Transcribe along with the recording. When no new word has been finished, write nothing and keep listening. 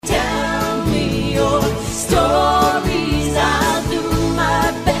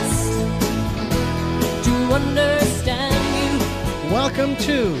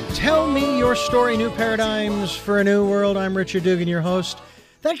to Tell Me Your Story, New Paradigms for a New World. I'm Richard Dugan, your host.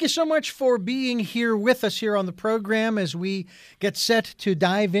 Thank you so much for being here with us here on the program as we get set to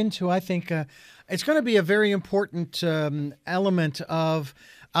dive into, I think, it's going to be a very important element of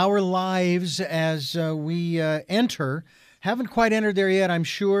our lives as we haven't quite entered there yet, I'm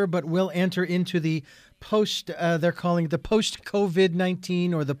sure, but will enter into the they're calling it the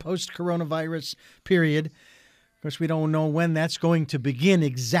post-COVID-19 or the post-coronavirus period. Of course, we don't know when that's going to begin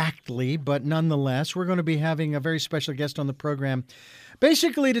exactly, but nonetheless, we're going to be having a very special guest on the program,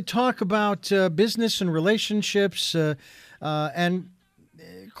 basically to talk about business and relationships and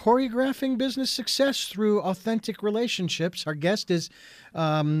choreographing business success through authentic relationships. Our guest is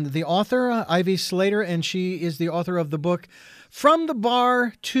the author, Ivy Slater, and she is the author of the book, From the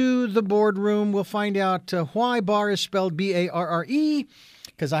Bar to the Boardroom. We'll find out why bar is spelled B-A-R-R-E,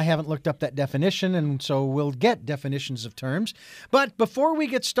 because I haven't looked up that definition, and so we'll get definitions of terms. But before we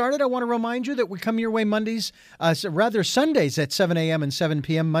get started, I want to remind you that we come your way Sundays at 7 a.m. and 7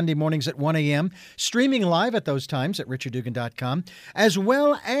 p.m., Monday mornings at 1 a.m., streaming live at those times at richarddugan.com, as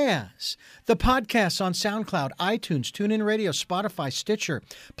well as the podcasts on SoundCloud, iTunes, TuneIn Radio, Spotify, Stitcher,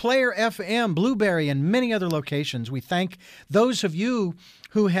 Player FM, Blueberry, and many other locations. We thank those of you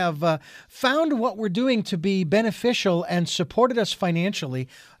who have found what we're doing to be beneficial and supported us financially.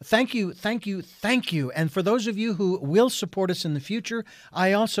 Thank you, thank you, thank you. And for those of you who will support us in the future,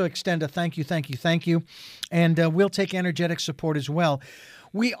 I also extend a thank you, thank you, thank you. And we'll take energetic support as well.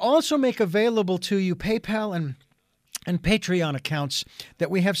 We also make available to you PayPal and Patreon accounts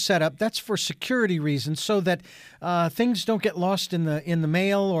that we have set up. That's for security reasons, so that things don't get lost in the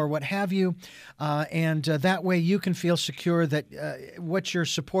mail or what have you, and that way you can feel secure that what you're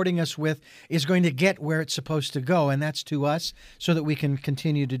supporting us with is going to get where it's supposed to go, and that's to us, so that we can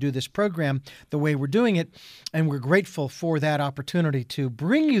continue to do this program the way we're doing it. And we're grateful for that opportunity to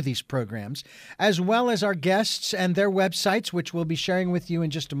bring you these programs, as well as our guests and their websites, which we'll be sharing with you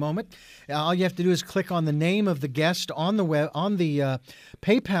in just a moment. All you have to do is click on the name of the guest on the web, on the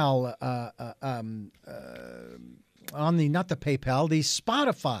PayPal, the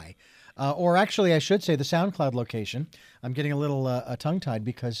Spotify, or actually I should say the SoundCloud location. I'm getting a little tongue-tied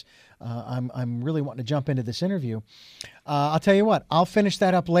because I'm really wanting to jump into this interview. I'll tell you what, I'll finish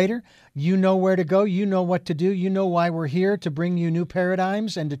that up later. You know where to go. You know what to do. You know why we're here, to bring you new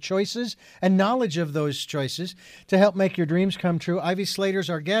paradigms and to choices and knowledge of those choices to help make your dreams come true. Ivy Slater's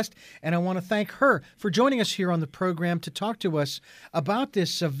our guest, and I want to thank her for joining us here on the program to talk to us about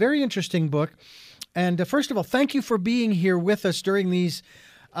this very interesting book. And first of all, thank you for being here with us during these,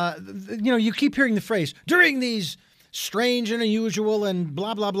 you keep hearing the phrase, during these strange and unusual and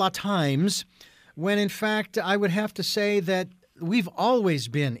blah, blah, blah times, when in fact I would have to say that we've always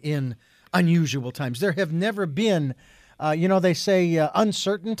been in unusual times. There have never been, they say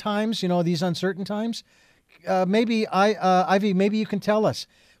uncertain times, these uncertain times. Ivy, maybe you can tell us,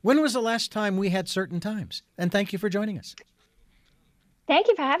 when was the last time we had certain times? And thank you for joining us. Thank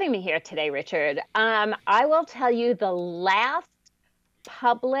you for having me here today, Richard. I will tell you the last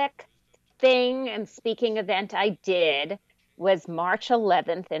public thing and speaking event I did was March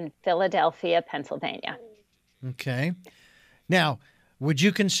 11th in Philadelphia, Pennsylvania. Okay. Now, would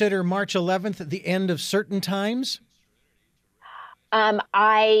you consider March 11th the end of certain times? It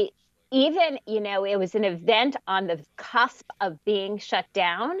was an event on the cusp of being shut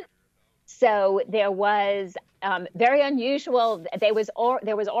down. So there was very unusual. There was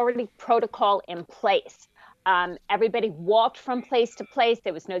already protocol in place. Everybody walked from place to place.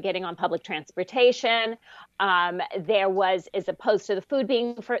 There was no getting on public transportation. There was, as opposed to the food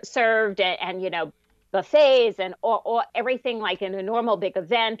being served and buffets and or everything like in a normal big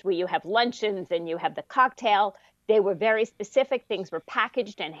event where you have luncheons and you have the cocktail. They were very specific. Things were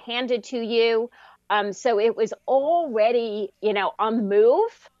packaged and handed to you. So it was already, on the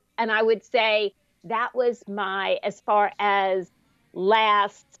move. And I would say that was as far as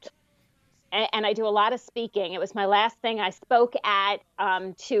last, and I do a lot of speaking. It was my last thing I spoke at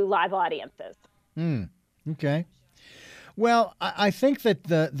to live audiences. Okay. Well, I think that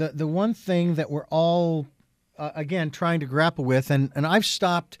the one thing that we're all, again, trying to grapple with, and I've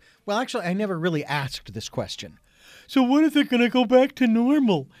stopped, well, actually, I never really asked this question. So what is it going to go back to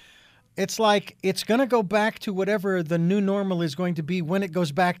normal? It's like it's going to go back to whatever the new normal is going to be when it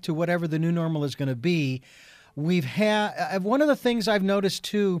goes back to whatever the new normal is going to be. We've had one of the things I've noticed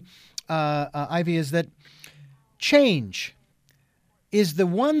too, Ivy, is that change is the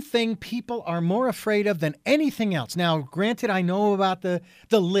one thing people are more afraid of than anything else. Now, granted, I know about the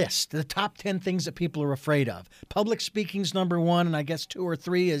list, the top 10 things that people are afraid of. Public speaking's number one, and I guess 2 or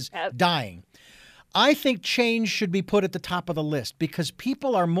 3 is dying. I think change should be put at the top of the list because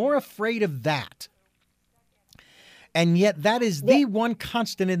people are more afraid of that. And yet that is the one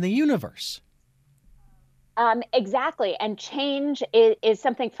constant in the universe. Exactly. And change is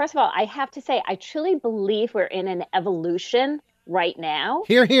something, first of all, I have to say, I truly believe we're in an evolution right now.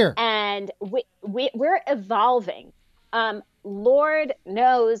 Hear, hear. And we're evolving. Lord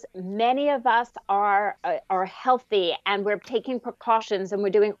knows many of us are healthy and we're taking precautions and we're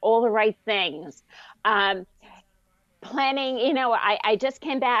doing all the right things. Planning, I just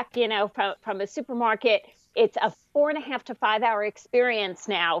came back, from a supermarket. It's a 4.5 to 5 hour experience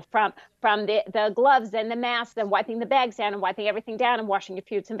now from the gloves and the masks and wiping the bags down and wiping everything down and washing your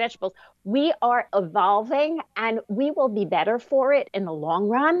fruits and vegetables. We are evolving and we will be better for it in the long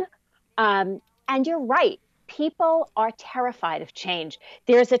run. And you're right. People are terrified of change.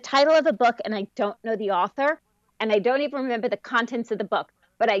 There's a title of a book and I don't know the author and I don't even remember the contents of the book,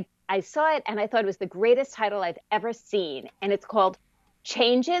 but I saw it and I thought it was the greatest title I've ever seen. And it's called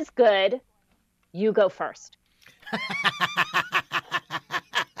Change is Good. You go first.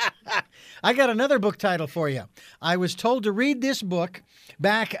 I got another book title for you. I was told to read this book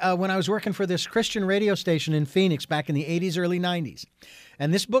back when I was working for this Christian radio station in Phoenix back in the 80s, early 90s.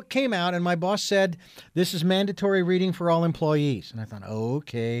 And this book came out and my boss said, this is mandatory reading for all employees. And I thought,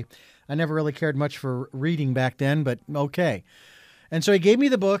 okay. I never really cared much for reading back then, but okay. And so he gave me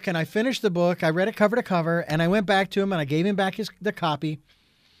the book and I finished the book. I read it cover to cover and I went back to him and I gave him back the copy.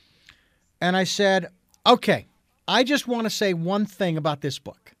 And I said, okay, I just want to say one thing about this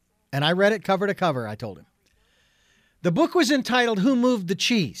book. And I read it cover to cover, I told him. The book was entitled, Who Moved the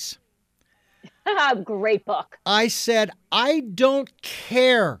Cheese? Great book. I said, I don't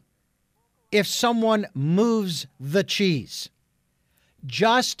care if someone moves the cheese.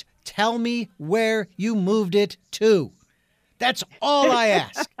 Just tell me where you moved it to. That's all I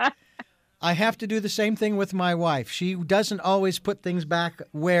ask. I have to do the same thing with my wife. She doesn't always put things back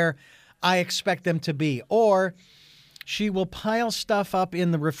where I expect them to be. Or she will pile stuff up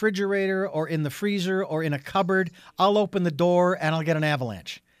in the refrigerator or in the freezer or in a cupboard. I'll open the door and I'll get an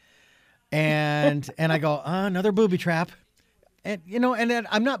avalanche. And I go, another booby trap. And, and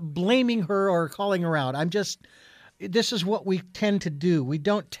I'm not blaming her or calling her out. This is what we tend to do. We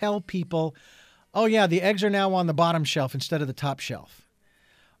don't tell people, oh yeah, the eggs are now on the bottom shelf instead of the top shelf.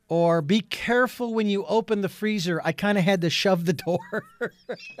 Or be careful when you open the freezer. I kind of had to shove the door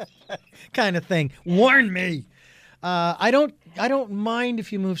kind of thing. Warn me. I don't mind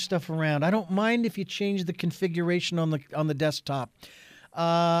if you move stuff around. I don't mind if you change the configuration on the desktop.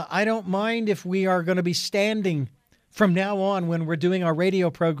 I don't mind if we are going to be standing from now on when we're doing our radio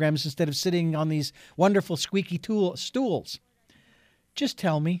programs instead of sitting on these wonderful squeaky stools. Just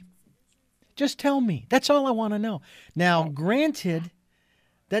tell me. Just tell me. That's all I want to know. Now, granted,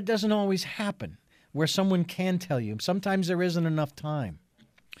 that doesn't always happen where someone can tell you. Sometimes there isn't enough time.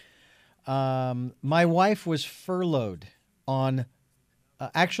 My wife was furloughed on,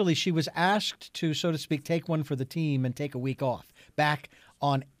 actually she was asked to, so to speak, take one for the team and take a week off back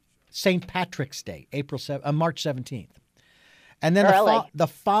on St. Patrick's Day, March 17th. And then the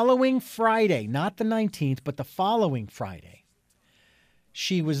following Friday, not the 19th, but the following Friday,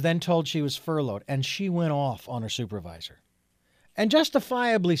 she was then told she was furloughed and she went off on her supervisor. And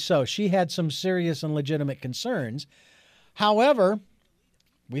justifiably so. She had some serious and legitimate concerns. However,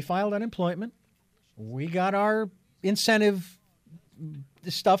 we filed unemployment. We got our incentive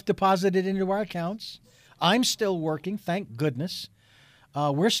stuff deposited into our accounts. I'm still working, thank goodness.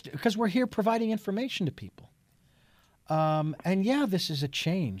 Because we're here providing information to people. And yeah, this is a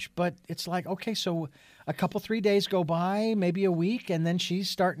change, but it's like, okay, so a couple, 3 days go by, maybe a week, and then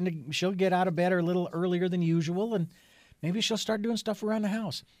she'll get out of bed a little earlier than usual, and maybe she'll start doing stuff around the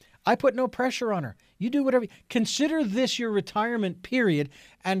house. I put no pressure on her. You do whatever. Consider this your retirement period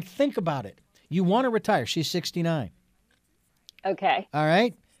and think about it. You want to retire. She's 69. Okay. All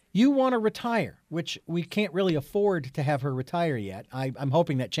right. You want to retire, which we can't really afford to have her retire yet. I'm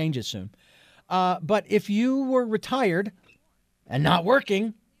hoping that changes soon. But if you were retired and not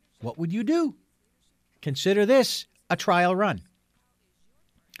working, what would you do? Consider this a trial run.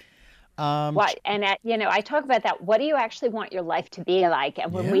 What? And I talk about that. What do you actually want your life to be like?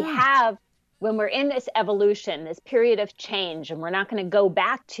 And when we're in this evolution, this period of change, and we're not going to go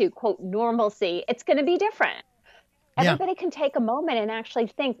back to quote normalcy, it's going to be different. Everybody can take a moment and actually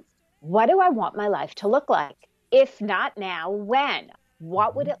think, what do I want my life to look like? If not now, when?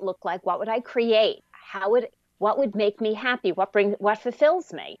 What would it look like? What would I create? What would make me happy? What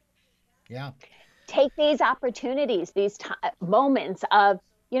fulfills me? Yeah. Take these opportunities, these moments of,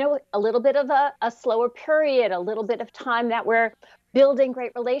 a little bit of a slower period, a little bit of time that we're building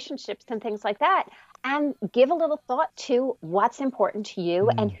great relationships and things like that. And give a little thought to what's important to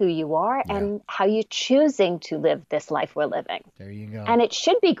you and who you are and how you're choosing to live this life we're living. There you go. And it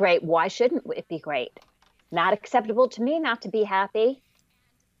should be great. Why shouldn't it be great? Not acceptable to me not to be happy.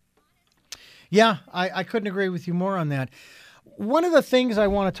 Yeah, I couldn't agree with you more on that. One of the things I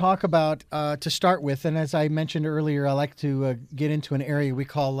want to talk about to start with, and as I mentioned earlier, I like to get into an area we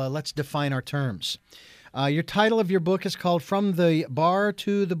call Let's Define Our Terms. Your title of your book is called From the Bar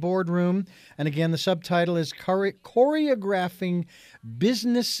to the Boardroom. And again, the subtitle is Choreographing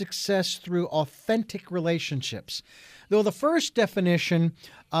Business Success Through Authentic Relationships. Though the first definition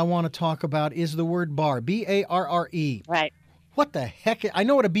I want to talk about is the word bar, B-A-R-R-E. Right. What the heck? I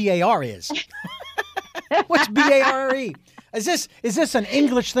know what a B-A-R is. What's B-A-R-R-E? Is this an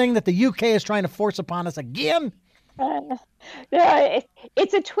English thing that the UK is trying to force upon us again? No,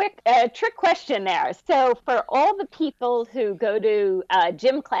 it's a trick question there. So for all the people who go to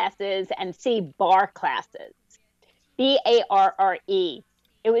gym classes and see bar classes, B-A-R-R-E,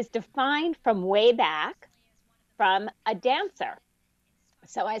 it was defined from way back from a dancer.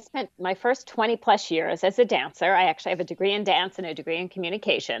 So I spent my first 20 plus years as a dancer. I actually have a degree in dance and a degree in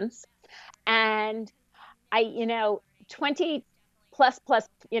communications. And I, 20 plus, plus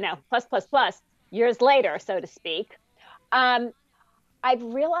years later, so to speak, I've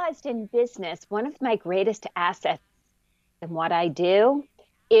realized in business, one of my greatest assets in what I do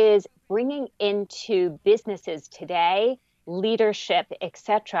is bringing into businesses today, leadership,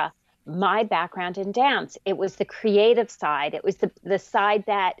 etc., my background in dance. It was the creative side. It was the side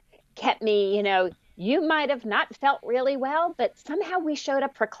that kept me, you might have not felt really well, but somehow we showed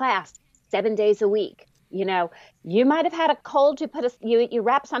up for class 7 days a week. You might have had a cold. You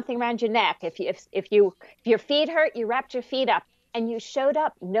wrap something around your neck. If your feet hurt, you wrapped your feet up, and you showed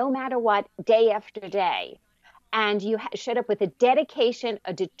up no matter what, day after day, and you showed up with a dedication,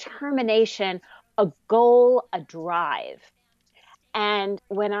 a determination, a goal, a drive. And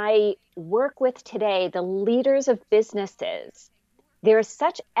when I work with today the leaders of businesses, there is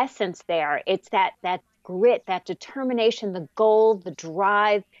such essence there. It's that grit, that determination, the goal, the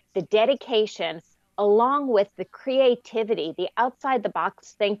drive, the dedication, along with the creativity, the outside the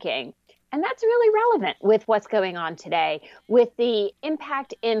box thinking. And that's really relevant with what's going on today, with the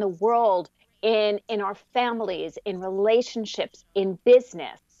impact in the world, in our families, in relationships, in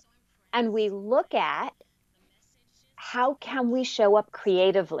business. And we look at how can we show up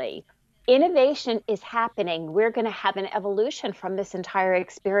creatively? Innovation is happening. We're going to have an evolution from this entire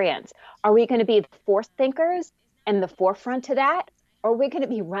experience. Are we going to be the force thinkers and the forefront to that? Or are we going to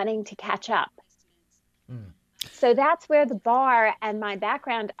be running to catch up? So that's where the bar and my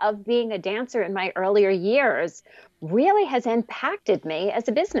background of being a dancer in my earlier years really has impacted me as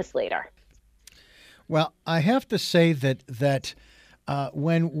a business leader. Well, I have to say that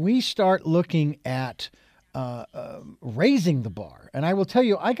when we start looking at raising the bar, and I will tell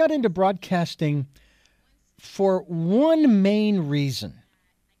you, I got into broadcasting for one main reason,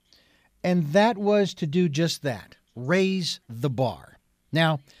 and that was to do just that, raise the bar.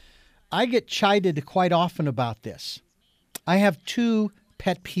 Now, I get chided quite often about this. I have two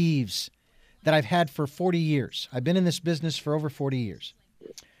pet peeves that I've had for 40 years. I've been in this business for over 40 years.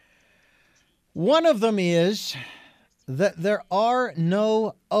 One of them is that there are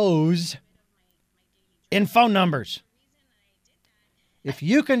no O's in phone numbers. If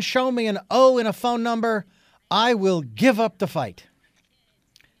you can show me an O in a phone number, I will give up the fight.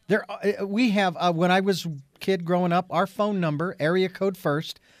 We have, when I was a kid growing up, our phone number, area code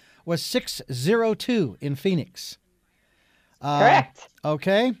first, was 602 in Phoenix. Correct.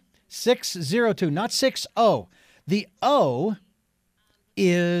 Okay. 602, not 60. The O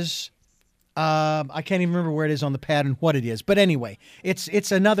is, I can't even remember where it is on the pad and what it is. But anyway,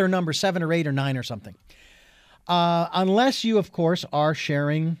 it's another number, 7 or 8 or 9 or something. Unless you, of course, are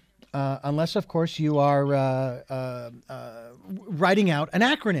sharing, unless, of course, you are writing out an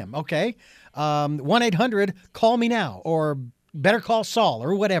acronym, okay? 1-800, call me now, or better call Saul,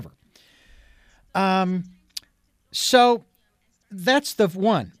 or whatever. So that's the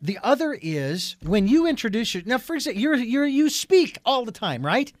one. The other is when you introduce now, for example, you speak all the time,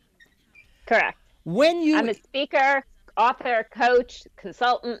 right? Correct. I'm a speaker, author, coach,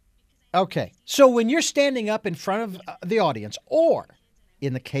 consultant. Okay. So when you're standing up in front of the audience, or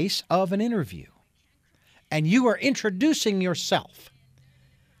in the case of an interview, and you are introducing yourself,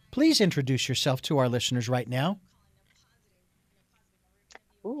 please introduce yourself to our listeners right now.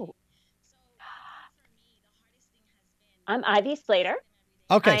 Ooh. I'm Ivy Slater.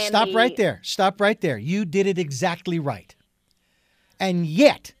 Okay, stop right there. Stop right there. You did it exactly right. And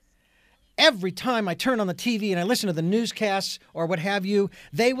yet, every time I turn on the TV and I listen to the newscasts or what have you,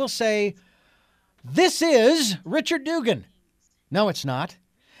 they will say, "This is Richard Dugan." No, it's not.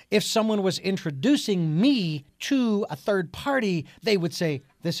 If someone was introducing me to a third party, they would say,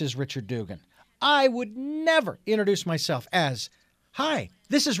 "This is Richard Dugan." I would never introduce myself as, "Hi,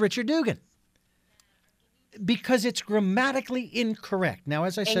 this is Richard Dugan," because it's grammatically incorrect. Now,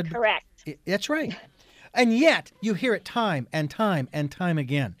 as I said, Incorrect. That's right. And yet, you hear it time and time and time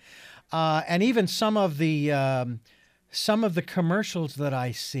again. And even some of the commercials that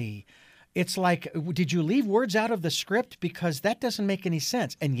I see, it's like, did you leave words out of the script? Because that doesn't make any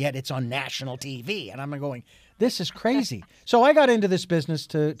sense. And yet it's on national TV. And I'm going, this is crazy. So I got into this business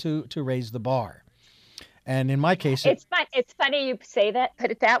to raise the bar. And in my case, it's funny you say that,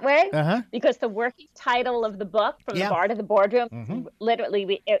 put it that way, because the working title of the book, From the Bar to the Boardroom,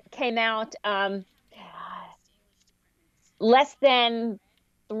 literally, it came out less than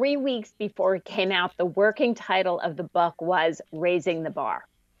 3 weeks before it came out. The working title of the book was Raising the Bar.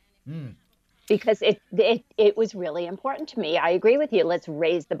 Because it was really important to me. I agree with you. Let's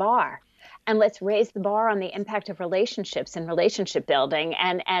raise the bar. And let's raise the bar on the impact of relationships and relationship building,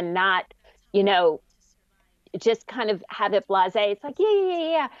 and not, just kind of have it blasé. It's like,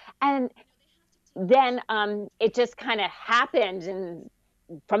 yeah. And then it just kind of happened, and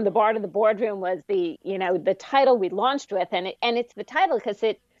From the Bar to the Boardroom was the title we launched with. And it's the title because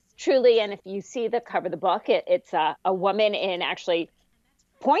it truly, and if you see the cover of the book, it's a woman in actually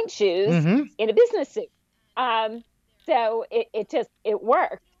point shoes in a business suit. So it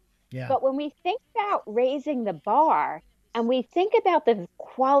worked. Yeah. But when we think about raising the bar and we think about the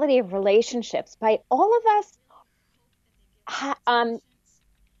quality of relationships, by all of us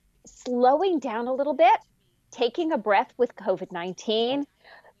slowing down a little bit, taking a breath with COVID-19,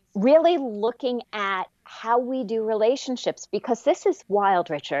 really looking at how we do relationships, because this is wild,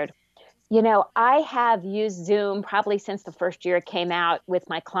 Richard. I have used Zoom probably since the first year it came out with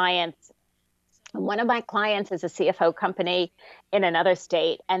my clients. One of my clients is a CFO company in another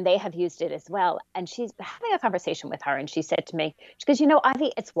state, and they have used it as well. And she's having a conversation with her, and she said to me, she goes,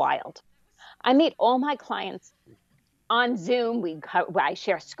 Ivy, it's wild. I meet all my clients on Zoom. I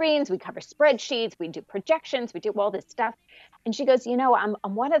share screens, we cover spreadsheets, we do projections, we do all this stuff. And she goes, I'm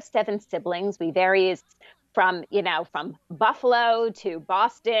one of 7 siblings. We vary from Buffalo to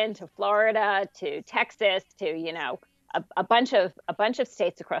Boston to Florida to Texas to, a bunch of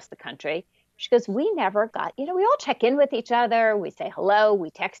states across the country. She goes, we never got, we all check in with each other. We say hello, we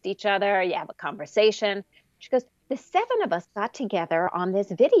text each other, you have a conversation. She goes, the 7 of us got together on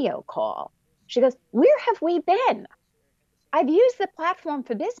this video call. She goes, where have we been? I've used the platform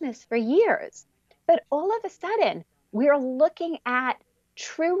for business for years, but all of a sudden we're looking at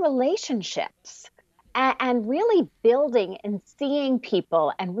true relationships and really building and seeing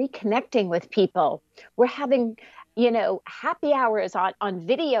people and reconnecting with people. We're having, happy hours on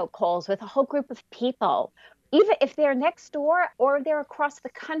video calls with a whole group of people, even if they're next door or they're across the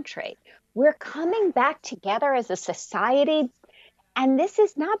country. We're coming back together as a society, and this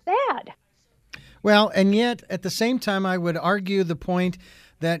is not bad. Well, and yet at the same time, I would argue the point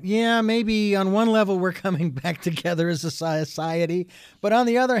that, maybe on one level we're coming back together as a society, but on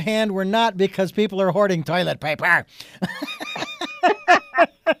the other hand, we're not, because people are hoarding toilet paper.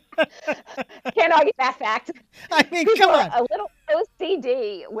 Can't argue that fact. I mean, people come on. A little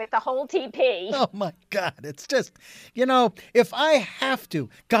OCD with the whole TP. Oh, my God. It's just, if I have to,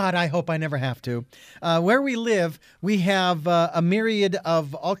 God, I hope I never have to. Where we live, we have a myriad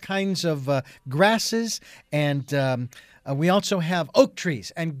of all kinds of grasses, and we also have oak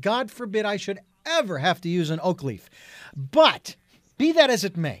trees. And God forbid I should ever have to use an oak leaf. But be that as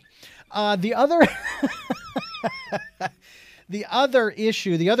it may, the other... The other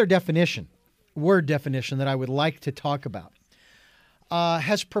issue, the other word definition that I would like to talk about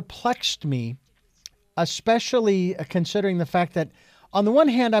has perplexed me, especially considering the fact that on the one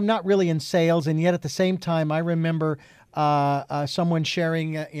hand, I'm not really in sales, and yet at the same time, I remember someone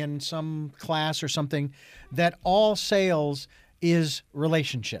sharing in some class or something that all sales is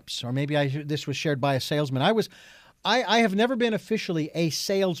relationships, or maybe this was shared by a salesman. I have never been officially a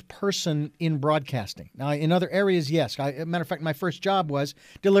salesperson in broadcasting. Now, in other areas, yes. As a matter of fact, my first job was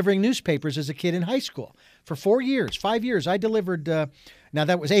delivering newspapers as a kid in high school. For 5 years, I delivered. Now,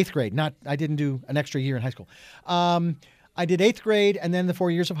 that was 8th grade. I didn't do an extra year in high school. I did 8th grade and then the 4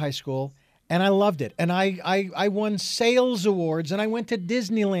 years of high school, and I loved it. And I won sales awards, and I went to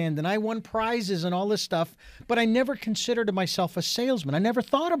Disneyland, and I won prizes and all this stuff. But I never considered myself a salesman. I never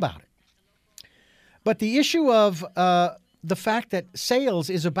thought about it. But the issue of the fact that sales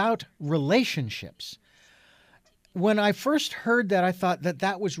is about relationships, when I first heard that, I thought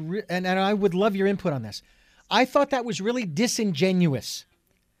that was, and I would love your input on this. I thought that was really disingenuous,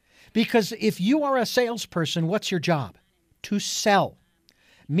 because if you are a salesperson, what's your job? To sell,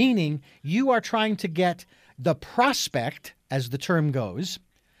 meaning you are trying to get the prospect, as the term goes,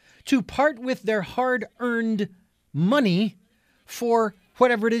 to part with their hard-earned money for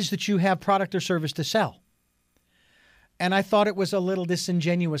whatever it is that you have product or service to sell. And I thought it was a little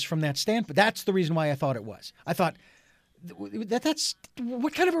disingenuous from that standpoint. That's the reason why I thought it was. I thought, that's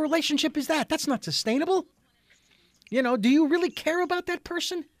what kind of a relationship is that? That's not sustainable. Do you really care about that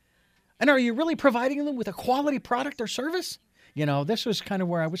person? And are you really providing them with a quality product or service? This was kind of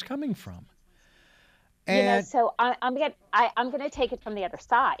where I was coming from. And so I'm gonna take it from the other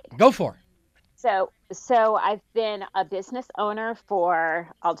side. Go for it. So I've been a business owner for,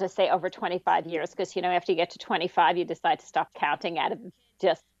 I'll just say, over 25 years, because after you get to 25, you decide to stop counting out of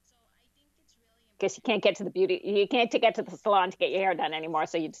just because you can't get to you can't get to the salon to get your hair done anymore.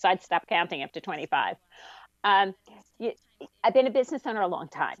 So you decide to stop counting after 25. I've been a business owner a long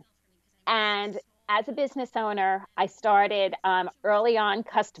time, and as a business owner, I started early on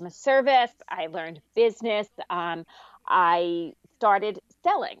customer service. I learned business. I started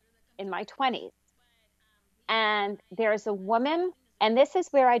selling in my 20s. And there's a woman, and this is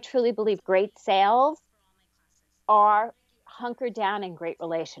where I truly believe great sales are hunkered down in great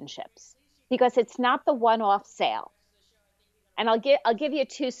relationships, because it's not the one-off sale. And I'll give you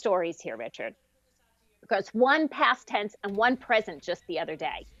two stories here, Richard, because one past tense and one present just the other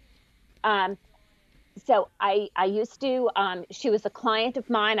day. So I used to, she was a client of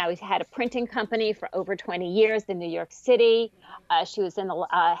mine. I had a printing company for over 20 years in New York City. She was in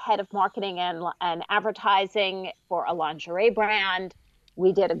the head of marketing and advertising for a lingerie brand.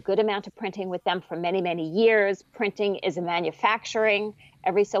 We did a good amount of printing with them for many, many years. Printing is a manufacturing.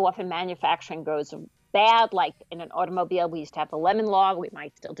 Every so often manufacturing goes bad, like in an automobile. We used to have the lemon law. We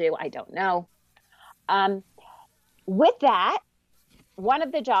might still do. I don't know. With that, one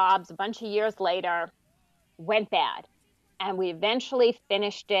of the jobs a bunch of years later went bad, and we eventually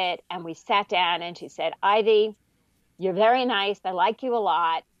finished it, and we sat down, and she said, Ivy, you're very nice. I like you a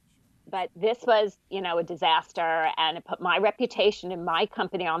lot, but this was, a disaster, and it put my reputation and my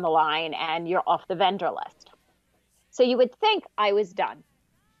company on the line, and you're off the vendor list. So you would think I was done.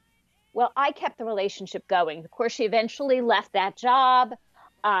 Well, I kept the relationship going. Of course, she eventually left that job.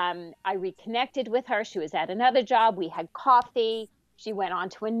 I reconnected with her. She was at another job. We had coffee. She went on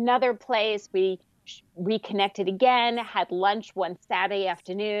to another place. We reconnected again, had lunch one Saturday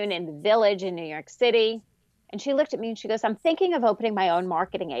afternoon in the Village in New York City. And she looked at me and she goes, I'm thinking of opening my own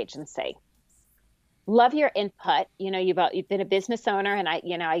marketing agency. Love your input. You've been a business owner, and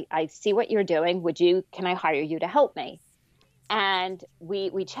I see what you're doing. Can I hire you to help me? And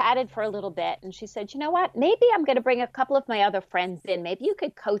we chatted for a little bit, and she said, you know what, maybe I'm going to bring a couple of my other friends in. Maybe you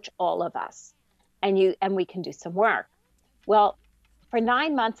could coach all of us, and we can do some work. Well, for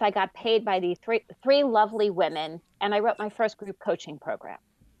 9 months, I got paid by the three lovely women, and I wrote my first group coaching program.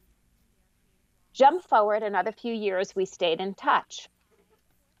 Jump forward another few years, we stayed in touch.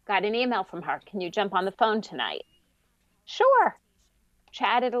 Got an email from her. Can you jump on the phone tonight? Sure.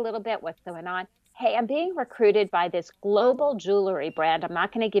 Chatted a little bit. What's going on? Hey, I'm being recruited by this global jewelry brand. I'm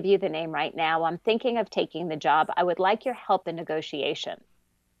not going to give you the name right now. I'm thinking of taking the job. I would like your help in negotiation.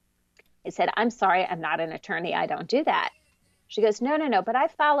 I said, I'm sorry, I'm not an attorney. I don't do that. She goes, no, but I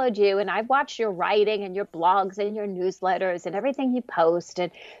followed you, and I've watched your writing and your blogs and your newsletters and everything you post.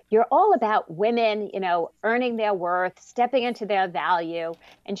 And you're all about women, earning their worth, stepping into their value.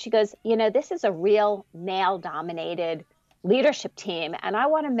 And she goes, this is a real male-dominated leadership team, and I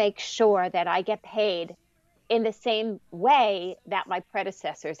want to make sure that I get paid in the same way that my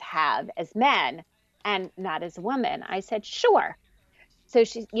predecessors have as men and not as a woman. I said, sure. So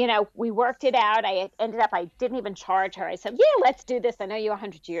she, we worked it out. I didn't even charge her. I said, yeah, let's do this. I know you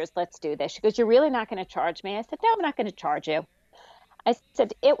 100 years. Let's do this. She goes, you're really not going to charge me? I said, no, I'm not going to charge you. I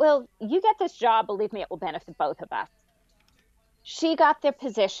said, you get this job. Believe me, it will benefit both of us. She got their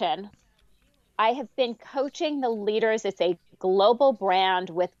position. I have been coaching the leaders. It's a global brand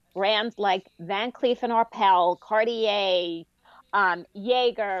with brands like Van Cleef & Arpels, Cartier,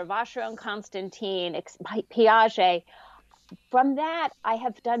 Jaeger, Vacheron Constantin, Piaget. From that, I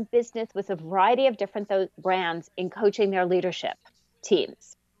have done business with a variety of different brands in coaching their leadership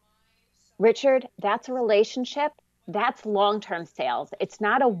teams. Richard, that's a relationship. That's long-term sales. It's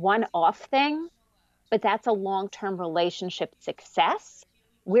not a one-off thing, but that's a long-term relationship success.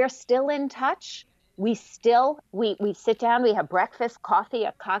 We're still in touch. We sit down, we have breakfast, coffee,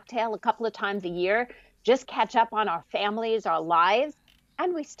 a cocktail a couple of times a year, just catch up on our families, our lives,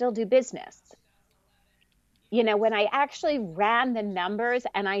 and we still do business. when I actually ran the numbers,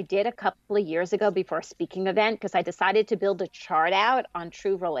 and I did a couple of years ago before a speaking event, because I decided to build a chart out on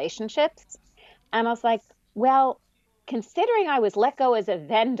true relationships. And I was like, well, considering I was let go as a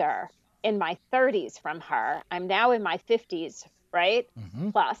vendor in my 30s from her, I'm now in my 50s, right?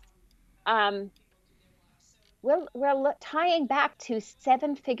 Plus, um, we're tying back to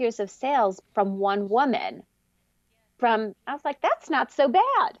 7 figures of sales from one woman. I was like, that's not so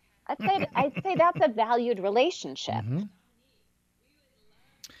bad. I'd say that's a valued relationship.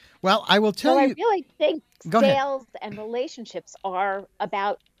 Well, I will tell So you. I really think Go ahead. sales and relationships are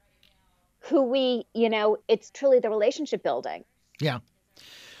about who it's truly the relationship building. Yeah.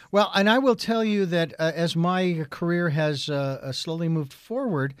 Well, and I will tell you that as my career has slowly moved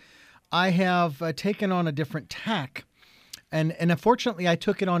forward, I have taken on a different tack. And unfortunately, I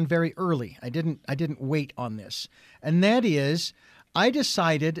took it on very early. I didn't wait on this. And that is, I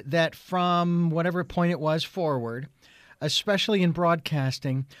decided that from whatever point it was forward, especially in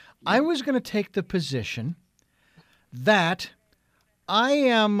broadcasting, I was going to take the position that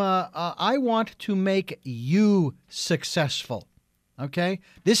I want to make you successful. Okay?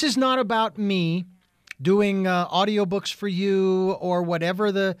 This is not about me doing audiobooks for you or whatever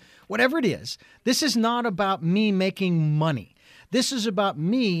it is. This is not about me making money. This is about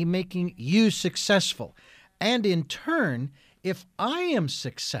me making you successful. And in turn, if I am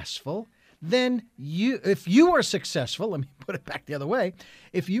successful, then if you are successful, let me put it back the other way.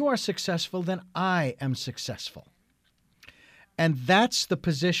 If you are successful, then I am successful. And that's the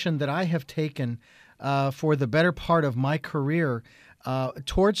position that I have taken for the better part of my career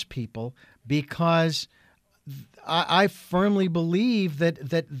towards people, because I firmly believe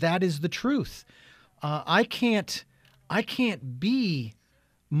that is the truth. I can't be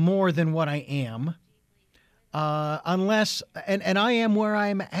more than what I am unless, and I am where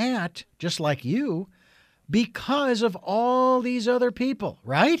I'm at, just like you, because of all these other people,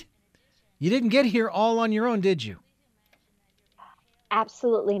 right? You didn't get here all on your own, did you?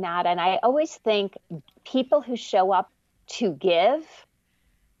 Absolutely not. And I always think people who show up to give.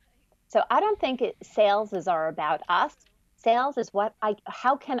 So I don't think sales are about us. Sales is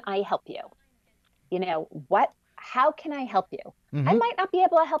how can I help you? How can I help you? I might not be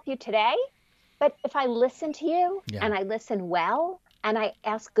able to help you today, but if I listen to you and I listen well, and I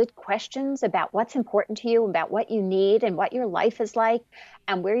ask good questions about what's important to you, about what you need and what your life is like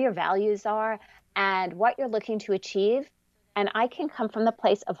and where your values are and what you're looking to achieve. And I can come from the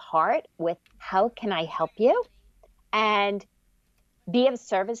place of heart with how can I help you and be of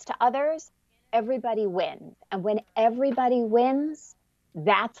service to others. Everybody wins. And when everybody wins,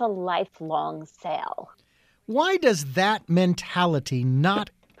 that's a lifelong sale. Why does that mentality not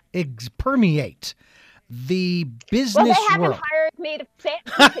permeate the business world? Well, they haven't hired me to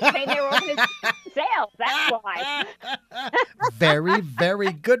train their organization sales. That's why. Very,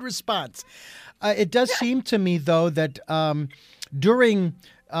 very good response. It does seem to me, though, that during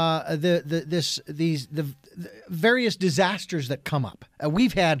the various disasters that come up,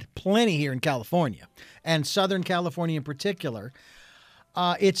 we've had plenty here in California, and Southern California in particular.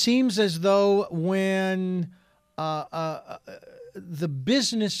 It seems as though when the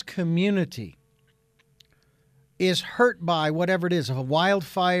business community is hurt by whatever it is, a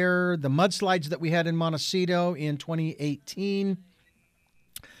wildfire, the mudslides that we had in Montecito in 2018,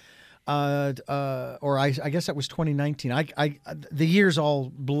 or I guess that was 2019. The years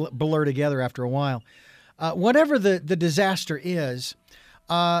all blur together after a while. Whatever the disaster is,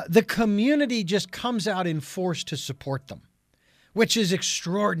 the community just comes out in force to support them, which is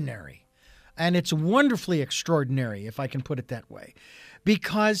extraordinary. And it's wonderfully extraordinary, if I can put it that way,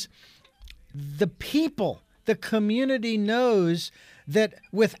 because the community knows that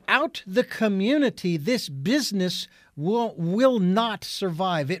without the community, this business will not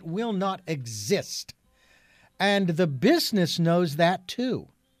survive. It will not exist. And the business knows that too.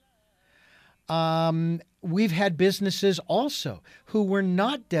 We've had businesses also who were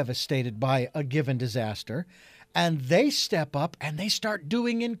not devastated by a given disaster, and they step up and they start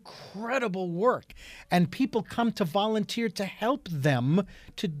doing incredible work. And people come to volunteer to help them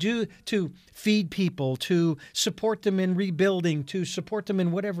to feed people, to support them in rebuilding, to support them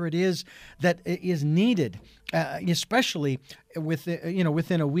in whatever it is that is needed, especially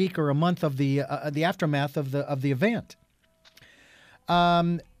within a week or a month of the aftermath of the event.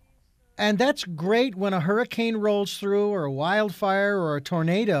 And that's great when a hurricane rolls through, or a wildfire, or a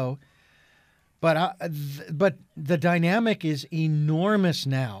tornado. But the dynamic is enormous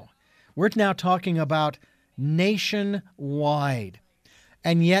now. We're now talking about nationwide.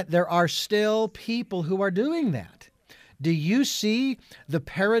 And yet there are still people who are doing that. Do you see the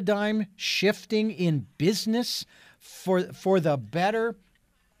paradigm shifting in business for the better,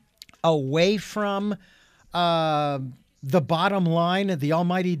 away from the bottom line of the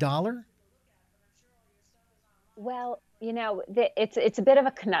almighty dollar? Well, it's a bit of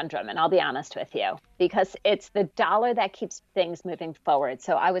a conundrum, and I'll be honest with you, because it's the dollar that keeps things moving forward.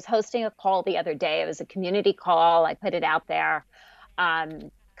 So I was hosting a call the other day. It was a community call. I put it out there a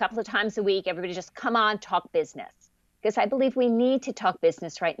couple of times a week. Everybody just come on, talk business. Because I believe we need to talk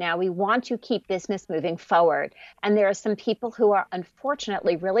business right now. We want to keep business moving forward. And there are some people who are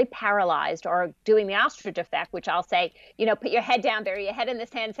unfortunately really paralyzed or doing the ostrich effect, which I'll say, put your head down, bury your head in the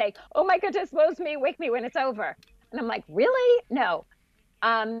sand, say, oh my goodness, woe's me, wake me when it's over. And I'm like, really? No.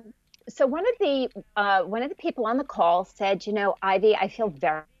 So one of the people on the call said, Ivy, I feel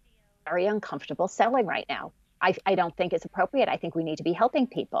very, very uncomfortable selling right now. I don't think it's appropriate. I think we need to be helping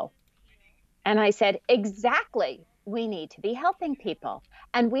people. And I said, exactly. We need to be helping people,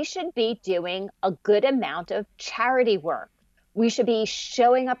 and we should be doing a good amount of charity work. We should be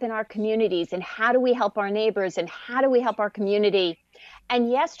showing up in our communities, and how do we help our neighbors, and how do we help our community?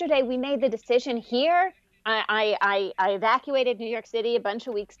 And yesterday we made the decision here. I evacuated New York City a bunch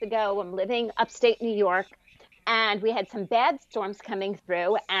of weeks ago. I'm living upstate New York, and we had some bad storms coming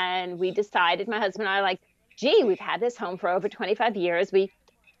through, and we decided, my husband and I, like, gee, we've had this home for over 25 years. Maybe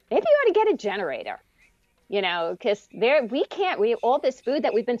you ought to get a generator. Because we all this food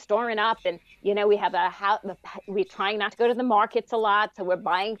that we've been storing up, and, we have a house, we're trying not to go to the markets a lot. So we're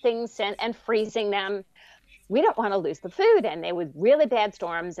buying things and freezing them. We don't want to lose the food. And there was really bad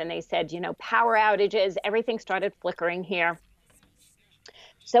storms, and they said, power outages, everything started flickering here.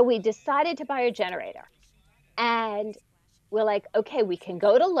 So we decided to buy a generator, and we're like, okay, we can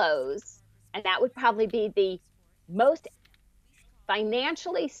go to Lowe's, and that would probably be the most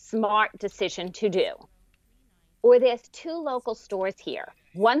financially smart decision to do. Or there's two local stores here.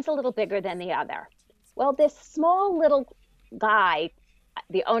 One's a little bigger than the other. Well, this small little guy,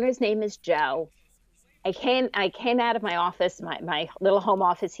 the owner's name is Joe. I came out of my office, my little home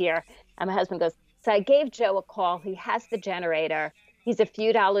office here, and my husband goes, so I gave Joe a call. He has the generator. He's a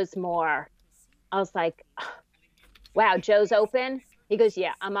few dollars more. I was like, wow, Joe's open? He goes,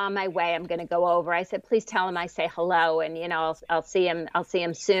 yeah, I'm on my way. I'm going to go over. I said, please tell him I say hello, and, I'll see him. I'll see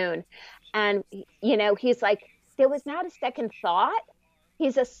him soon. And, he's like, there was not a second thought.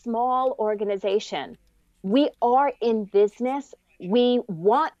 He's a small organization. We are in business.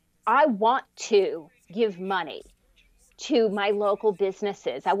 I want to give money to my local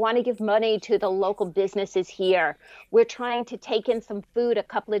businesses. I want to give money to the local businesses here. We're trying to take in some food a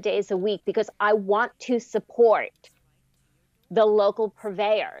couple of days a week because I want to support the local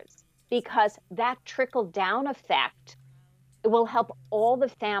purveyors, because that trickle down effect will help all the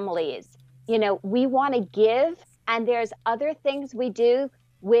families. We want to give, and there's other things we do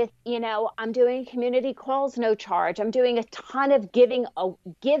with, I'm doing community calls, no charge. I'm doing a ton of giving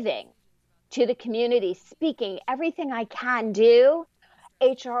to the community, speaking, everything I can do.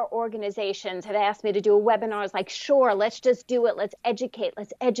 HR organizations have asked me to do a webinar. I was like, sure, let's just do it. Let's educate.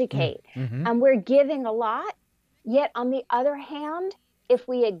 Mm-hmm. And we're giving a lot. Yet on the other hand, if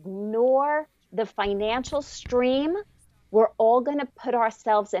we ignore the financial stream, we're all going to put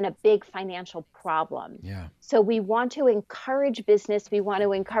ourselves in a big financial problem. Yeah. So we want to encourage business. We want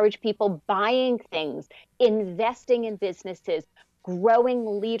to encourage people buying things, investing in businesses,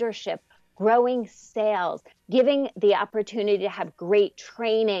 growing leadership, growing sales, giving the opportunity to have great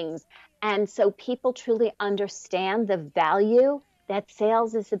trainings. And so people truly understand the value that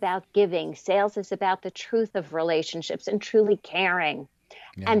sales is about giving. Sales is about the truth of relationships and truly caring.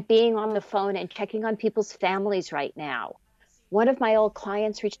 Yeah. And being on the phone and checking on people's families right now. One of my old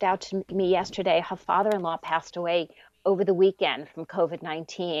clients reached out to me yesterday. Her father-in-law passed away over the weekend from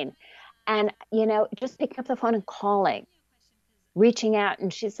COVID-19. And, just picking up the phone and calling, reaching out.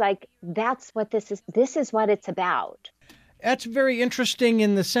 And she's like, that's what this is. This is what it's about. That's very interesting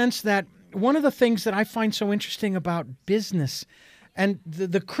in the sense that one of the things that I find so interesting about business, and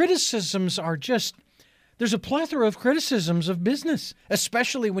the criticisms are just, there's a plethora of criticisms of business,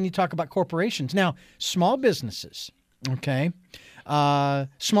 especially when you talk about corporations. Now, small businesses, okay?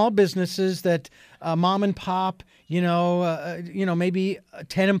 Small businesses that mom and pop, maybe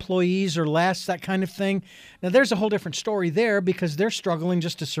 10 employees or less, that kind of thing. Now, there's a whole different story there because they're struggling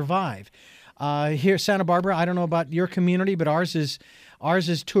just to survive. Here, Santa Barbara, I don't know about your community, but ours is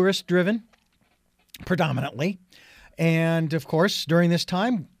tourist driven predominantly. And of course, during this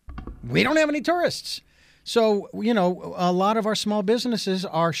time, we don't have any tourists. So, a lot of our small businesses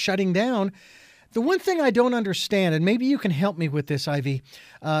are shutting down. The one thing I don't understand, and maybe you can help me with this, Ivy.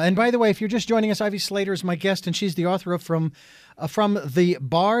 And by the way, if you're just joining us, Ivy Slater is my guest, and she's the author of From the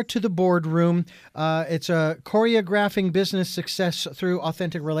Bar to the Boardroom. It's a choreographing business success through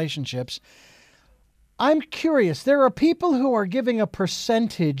authentic relationships. I'm curious. There are people who are giving a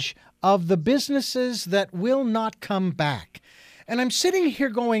percentage of the businesses that will not come back. And I'm sitting here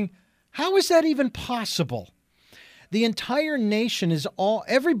going, how is that even possible? The entire nation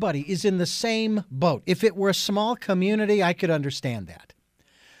everybody is in the same boat. If it were a small community, I could understand that.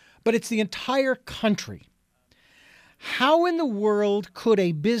 But it's the entire country. How in the world could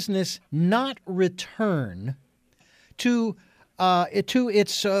a business not return to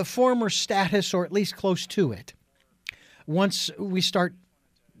its former status, or at least close to it, once we start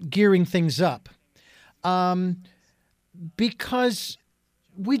gearing things up? Because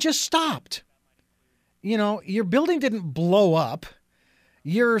we just stopped. Your building didn't blow up.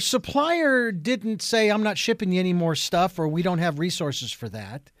 Your supplier didn't say, I'm not shipping you any more stuff, or we don't have resources for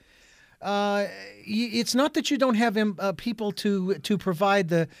that. It's not that you don't have people to provide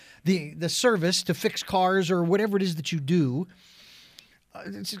the service to fix cars or whatever it is that you do.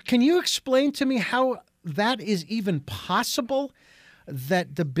 Can you explain to me how that is even possible,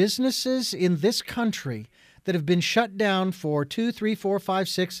 that the businesses in this country that have been shut down for 2, 3, 4, 5,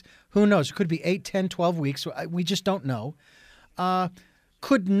 6, who knows, it could be 8, 10, 12 weeks, we just don't know,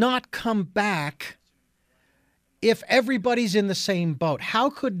 could not come back if everybody's in the same boat? How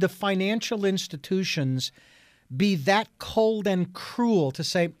could the financial institutions be that cold and cruel to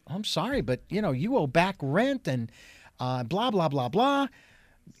say, I'm sorry, but you owe back rent and blah, blah, blah, blah.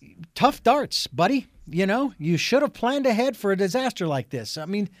 Tough darts, buddy. You should have planned ahead for a disaster like this. I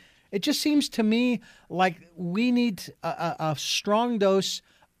mean, it just seems to me like we need a strong dose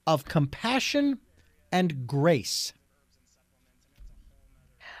of compassion and grace.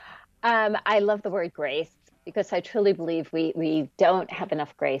 I love the word grace, because I truly believe we don't have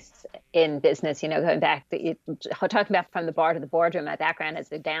enough grace in business. Going back to talking about From the Bar to the Boardroom, my background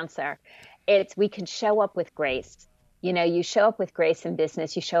as a dancer, we can show up with grace. You show up with grace in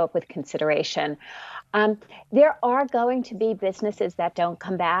business, you show up with consideration. There are going to be businesses that don't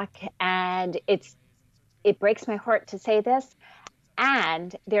come back, and it breaks my heart to say this.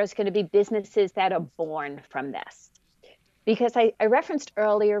 And there's going to be businesses that are born from this. Because I referenced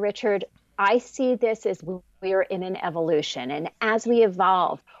earlier, Richard, I see this as we're in an evolution. And as we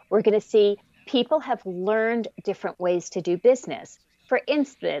evolve, we're going to see people have learned different ways to do business. For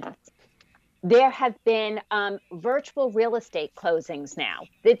instance, there have been virtual real estate closings now.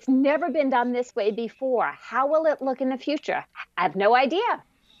 It's never been done this way before. How will it look in the future? I have no idea.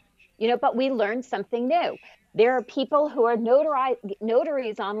 But we learned something new. There are people who are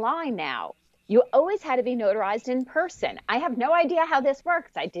notaries online now. You always had to be notarized in person. I have no idea how this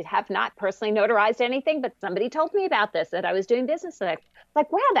works. I have not personally notarized anything, but somebody told me about this, that I was doing business with.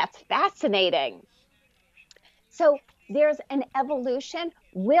 Like, wow, that's fascinating. So there's an evolution.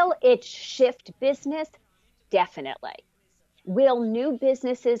 Will it shift business? Definitely. Will new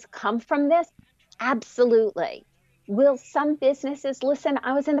businesses come from this? Absolutely. Will some businesses, listen,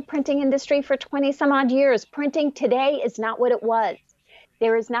 I was in the printing industry for 20 some odd years. Printing today is not what it was.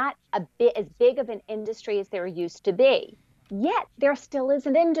 There is not as big of an industry as there used to be. Yet there still is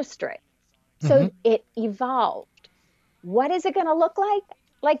an industry. So it evolved. What is it going to look like?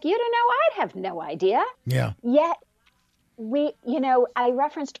 Like, you don't know, I'd have no idea. Yeah. Yet I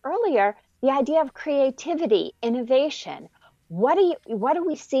referenced earlier the idea of creativity, innovation. What are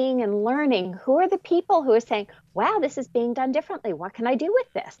we seeing and learning? Who are the people who are saying, wow, this is being done differently. What can I do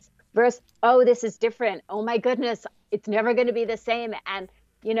with this? Versus, oh, this is different. Oh my goodness, it's never going to be the same. And,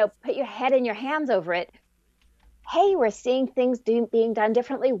 put your head in your hands over it. Hey, we're seeing things being done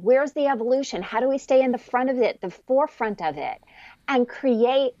differently. Where's the evolution? How do we stay in the front of it, the forefront of it, and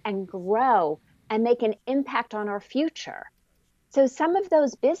create and grow and make an impact on our future? So some of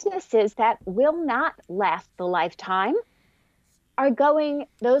those businesses that will not last the lifetime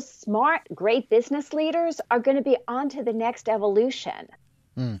those smart, great business leaders are going to be on to the next evolution.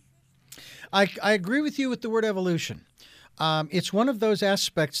 I agree with you with the word evolution. It's one of those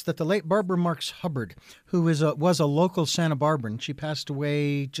aspects that the late Barbara Marx Hubbard, who was a local Santa Barbaran, she passed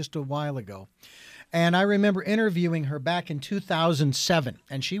away just a while ago. And I remember interviewing her back in 2007,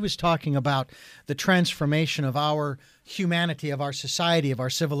 and she was talking about the transformation of our humanity, of our society, of our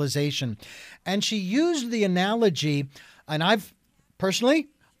civilization. And she used the analogy, and I've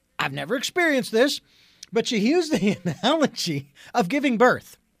never experienced this, but she used the analogy of giving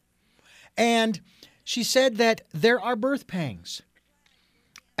birth. And she said that there are birth pangs.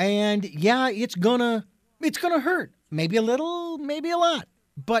 And yeah, it's gonna hurt. Maybe a little, maybe a lot.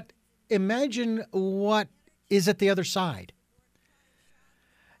 But imagine what is at the other side.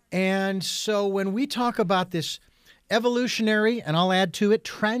 And so when we talk about this evolutionary, and I'll add to it,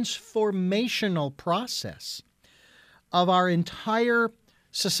 transformational process of our entire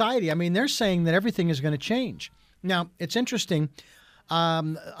society, I mean, they're saying that everything is going to change. Now, it's interesting.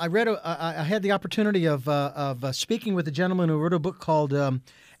 I had the opportunity of speaking with a gentleman who wrote a book called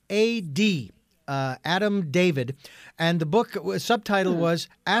A.D., Adam David, and the book subtitle was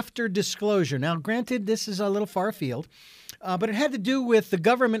After Disclosure. Now, granted, this is a little far afield, but it had to do with the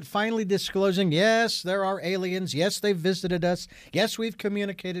government finally disclosing, yes, there are aliens, yes, they've visited us, yes, we've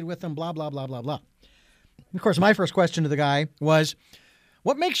communicated with them, blah, blah, blah, blah, blah. Of course, my first question to the guy was,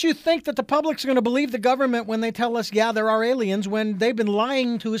 what makes you think that the public's going to believe the government when they tell us, yeah, there are aliens, when they've been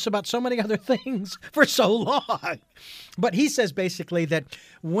lying to us about so many other things for so long? But he says basically that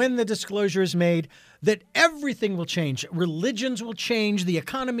when the disclosure is made, that everything will change. Religions will change. The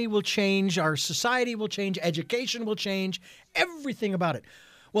economy will change. Our society will change. Education will change. Everything about it.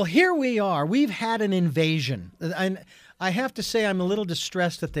 Well, here we are. We've had an invasion. And I have to say I'm a little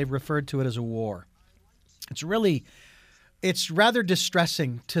distressed that they've referred to it as a war. It's rather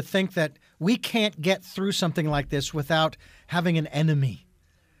distressing to think that we can't get through something like this without having an enemy.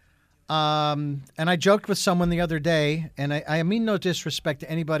 And I joked with someone the other day, and I mean no disrespect to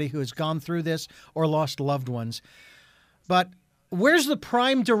anybody who has gone through this or lost loved ones, but where's the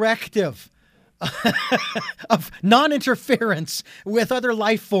prime directive of non-interference with other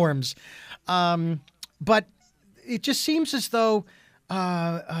life forms? But it just seems as though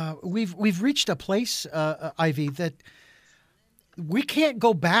we've reached a place, Ivy, that we can't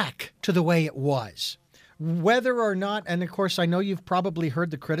go back to the way it was. Whether or not, and of course, I know you've probably heard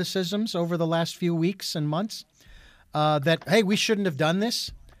the criticisms over the last few weeks and months that, hey, we shouldn't have done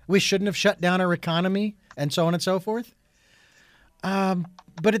this. We shouldn't have shut down our economy and so on and so forth. But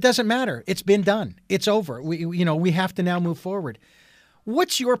it doesn't matter. It's been done. It's over. We have to now move forward.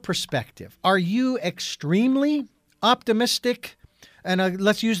 What's your perspective? Are you extremely optimistic? And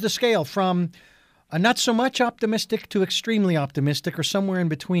let's use the scale from not so much optimistic to extremely optimistic, or somewhere in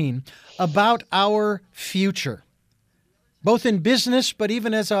between, about our future, both in business, but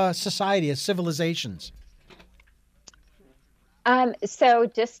even as a society, as civilizations. So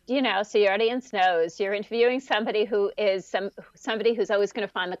just, so your audience knows, you're interviewing somebody who is somebody who's always going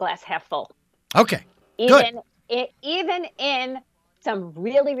to find the glass half full. Okay. Even in some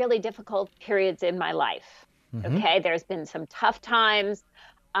really, really difficult periods in my life. Mm-hmm. Okay. There's been some tough times.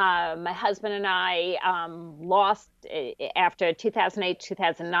 My husband and I lost after 2008,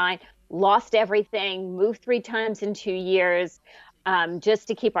 2009, lost everything, moved 3 times in 2 years, just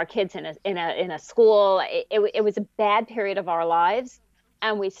to keep our kids in a school. It was a bad period of our lives,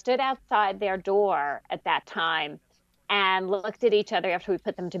 and we stood outside their door at that time and looked at each other after we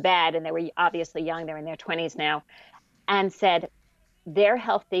put them to bed, and they were obviously young, they're in their 20s now, and said, "They're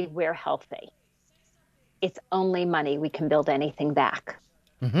healthy, we're healthy. It's only money. We can build anything back."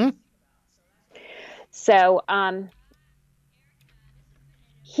 Mm-hmm. So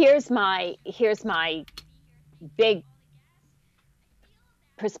here's my big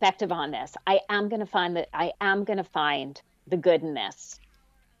perspective on this. I am going to find the good in this.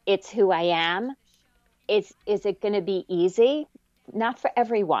 It's who I am. Is it going to be easy? Not for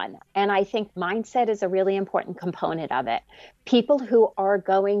everyone. And I think mindset is a really important component of it. People who are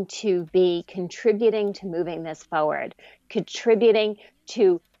going to be contributing to moving this forward, contributing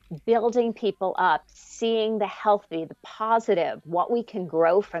to building people up, seeing the healthy, the positive, what we can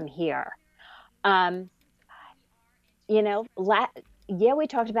grow from here. We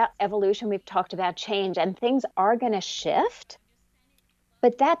talked about evolution, we've talked about change, and things are going to shift,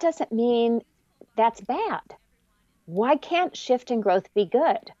 but that doesn't mean that's bad. Why can't shift and growth be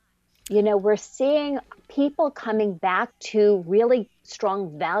good? We're seeing people coming back to really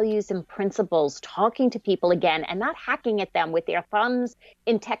strong values and principles, talking to people again and not hacking at them with their thumbs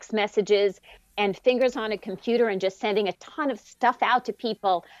in text messages and fingers on a computer and just sending a ton of stuff out to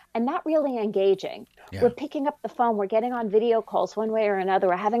people and not really engaging. Yeah. We're picking up the phone. We're getting on video calls one way or another.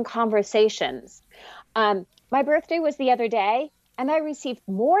 We're having conversations. My birthday was the other day, and I received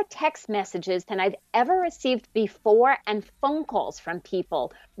more text messages than I've ever received before, and phone calls from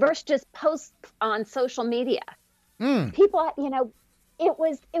people versus just posts on social media. People, it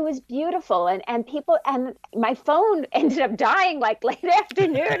was beautiful, and people, and my phone ended up dying like late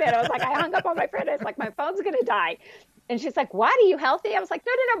afternoon, and I was like, I hung up on my friend. I was like, my phone's gonna die, and she's like, "What? Are you healthy?" I was like,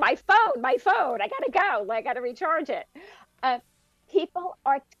 No, my phone. I gotta go. I gotta recharge it. People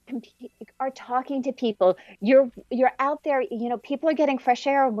are talking to people. You're out there. People are getting fresh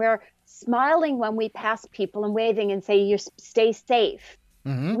air, and we're smiling when we pass people and waving and say, "You stay safe."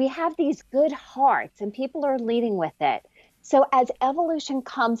 We have these good hearts and people are leading with it. So as evolution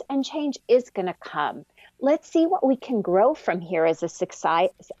comes, and change is going to come, let's see what we can grow from here as a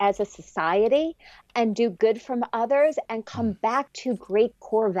society and do good from others and come back to great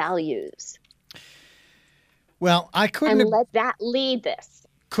core values. Well, I couldn't and let that lead this.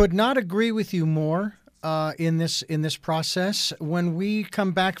 could not agree with you more in this process. When we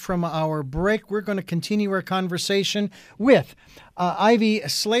come back from our break, we're going to continue our conversation with Ivy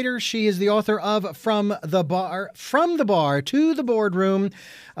Slater. She is the author of From the Bar to the Boardroom,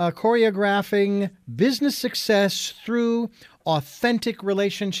 Choreographing Business Success Through Authentic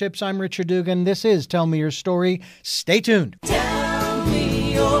Relationships. I'm Richard Dugan. This is Tell Me Your Story. Stay tuned. Tell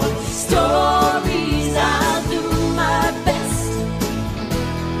me your stories. I'll do my best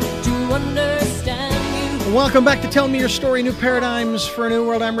to understand you. Welcome back to Tell Me Your Story, New Paradigms for a New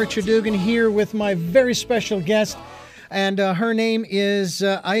World. I'm Richard Dugan here with my very special guest, and her name is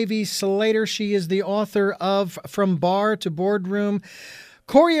Ivy Slater. She is the author of From Bar to Boardroom,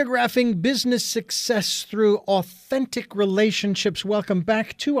 Choreographing Business Success Through Authentic Relationships. Welcome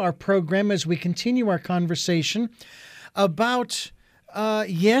back to our program as we continue our conversation about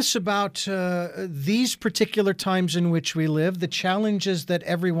these particular times in which we live, the challenges that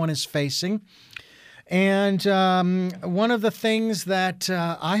everyone is facing. And one of the things that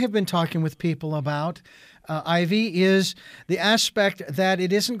I have been talking with people about, Ivy, is the aspect that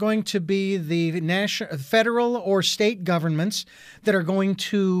it isn't going to be the federal or state governments that are going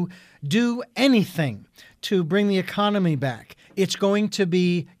to do anything to bring the economy back. It's going to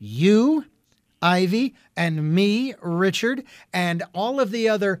be you, Ivy, and me, Richard, and all of the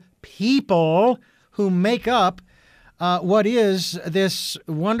other people who make up what is this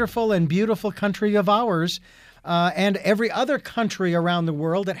wonderful and beautiful country of ours, and every other country around the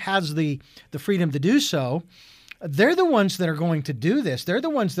world that has the freedom to do so. They're the ones that are going to do this. They're the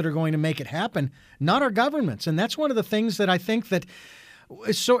ones that are going to make it happen, not our governments. And that's one of the things that I think that,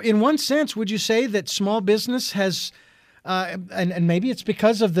 so in one sense, would you say that small business has, and maybe it's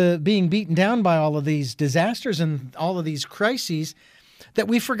because of the being beaten down by all of these disasters and all of these crises, that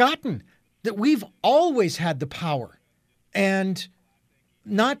we've forgotten that we've always had the power, and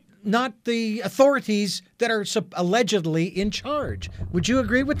not the authorities that are allegedly in charge. Would you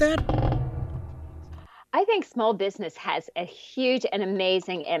agree with that? I think small business has a huge and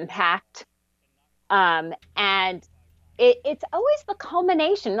amazing impact. And it's always the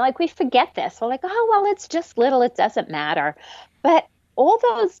culmination. Like, we forget this. We're like, oh, well, it's just little. It doesn't matter. But all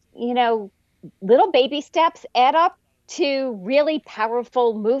those, little baby steps add up to really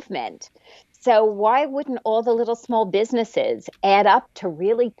powerful movement. So why wouldn't all the little small businesses add up to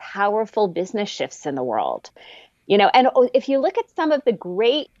really powerful business shifts in the world? And if you look at some of the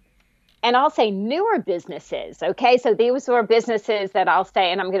great, and I'll say newer businesses, okay? So these were businesses that I'll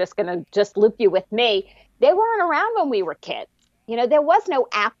say, and I'm just going to loop you with me. They weren't around when we were kids. There was no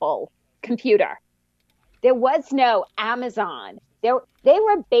Apple computer. There was no Amazon. They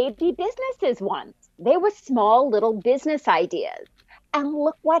were baby businesses once. They were small little business ideas. And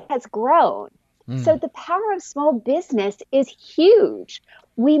look what has grown. So the power of small business is huge.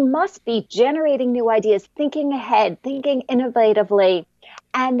 We must be generating new ideas, thinking ahead, thinking innovatively.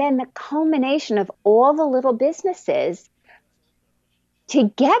 And then the culmination of all the little businesses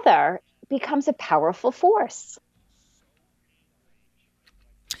together becomes a powerful force.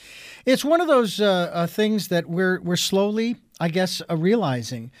 It's one of those things that we're slowly, I guess,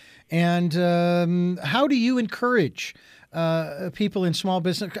 realizing. And how do you encourage people in small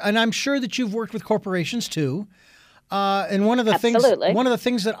business? And I'm sure that you've worked with corporations too. And one of the things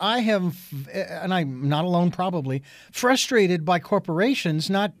that I have, and I'm not alone probably, frustrated by corporations,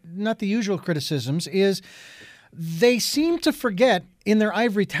 not the usual criticisms, is they seem to forget in their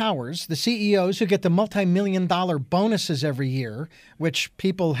ivory towers, the CEOs who get the multi-million-dollar bonuses every year, which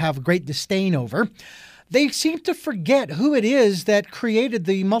people have great disdain over, they seem to forget who it is that created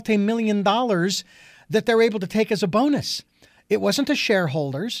the multi-million dollars that they're able to take as a bonus. It wasn't the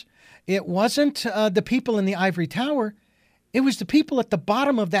shareholders. It wasn't the people in the ivory tower. It was the people at the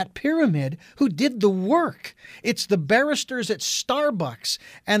bottom of that pyramid who did the work. It's the barristers at Starbucks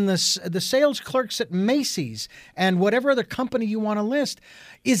and the sales clerks at Macy's and whatever other company you want to list.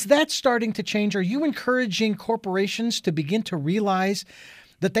 Is that starting to change? Are you encouraging corporations to begin to realize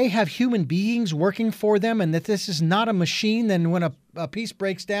that they have human beings working for them and that this is not a machine, and when a piece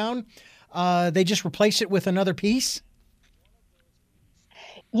breaks down, they just replace it with another piece?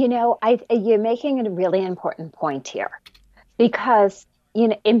 You're making a really important point here, because,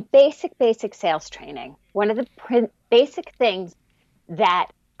 in basic sales training, one of the basic things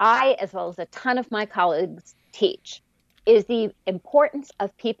that I, as well as a ton of my colleagues, teach is the importance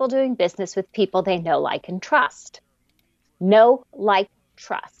of people doing business with people they know, like, and trust. Know, like,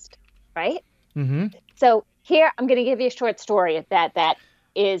 trust, right? Mm-hmm. So here, I'm going to give you a short story that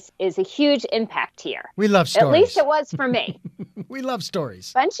is a huge impact here. We love stories. At least it was for me. We love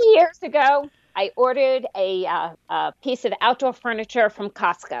stories. A bunch of years ago, I ordered a piece of outdoor furniture from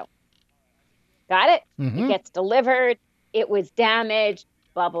Costco. Got it? Mm-hmm. It gets delivered. It was damaged,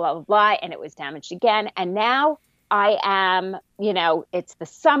 blah, blah, blah, blah, and it was damaged again. And now I am, it's the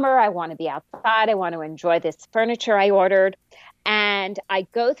summer. I want to be outside. I want to enjoy this furniture I ordered. And I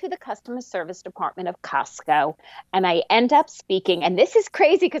go through the customer service department of Costco, and I end up speaking. And this is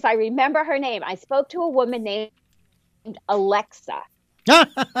crazy because I remember her name. I spoke to a woman named Alexa.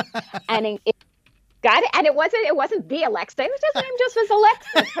 And it got it. And it wasn't the Alexa. It was just, her name just was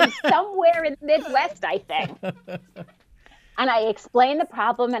Alexa from somewhere in the Midwest, I think. And I explained the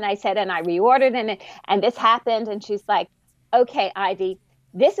problem, and I said, and I reordered, and this happened. And she's like, okay, Ivy,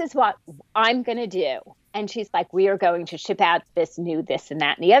 this is what I'm going to do. And she's like, we are going to ship out this and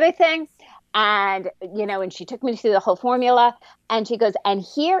that, and the other thing. And, and she took me through the whole formula, and she goes, and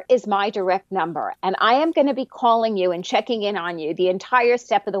here is my direct number. And I am going to be calling you and checking in on you the entire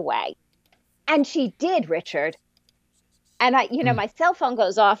step of the way. And she did, Richard. And my cell phone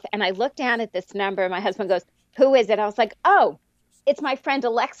goes off, and I look down at this number, and my husband goes, who is it? I was like, oh, it's my friend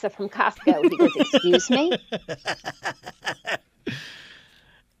Alexa from Costco. He goes, excuse me?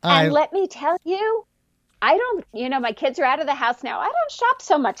 And let me tell you, I don't, my kids are out of the house now. I don't shop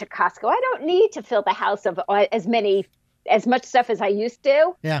so much at Costco. I don't need to fill the house of as much stuff as I used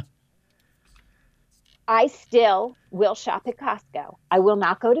to. Yeah. I still will shop at Costco. I will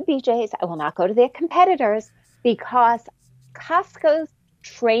not go to BJ's. I will not go to their competitors because Costco's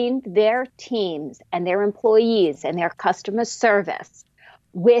trained their teams and their employees and their customer service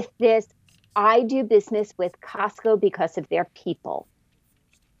with this. I do business with Costco because of their people.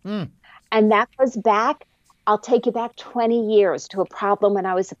 And that goes back, I'll take you back 20 years to a problem when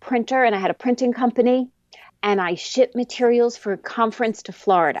I was a printer and I had a printing company and I shipped materials for a conference to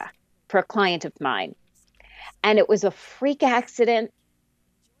Florida for a client of mine. And it was a freak accident,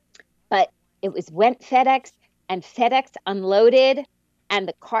 but went FedEx, and FedEx unloaded and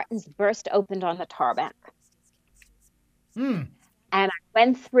the cartons burst open on the tarmac. And I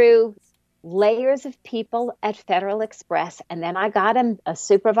went through layers of people at Federal Express, and then I got him a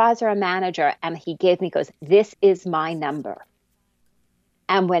supervisor, a manager, and he goes, this is my number.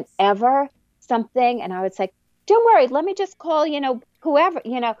 And whenever something, and I would say, don't worry, let me just call, whoever,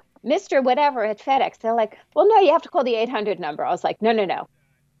 Mr. whatever at FedEx. They're like, well, no, you have to call the 800 number. I was like, no.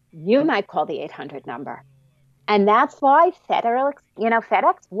 You might call the 800 number. And that's why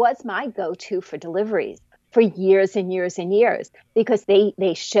FedEx was my go-to for deliveries for years and years and years, because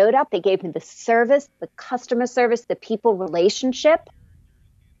they showed up, they gave me the service, the customer service, the people relationship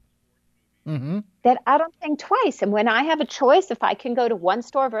that I don't think twice. And when I have a choice, if I can go to one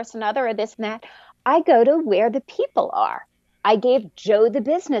store versus another or this and that, I go to where the people are. I gave Joe the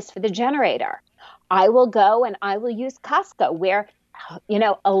business for the generator. I will go and I will use Costco where,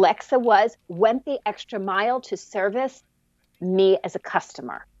 Alexa went the extra mile to service me as a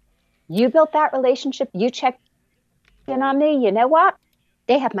customer. You built that relationship. You checked in on me. You know what?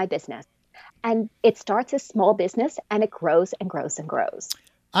 They have my business. And it starts as small business and it grows and grows and grows.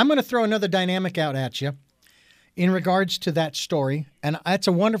 I'm going to throw another dynamic out at you in regards to that story. And that's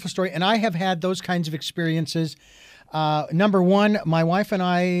a wonderful story. And I have had those kinds of experiences. Number one, my wife and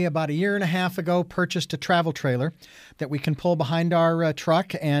I, about a year and a half ago, purchased a travel trailer that we can pull behind our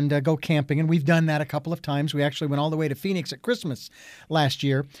truck and go camping. And we've done that a couple of times. We actually went all the way to Phoenix at Christmas last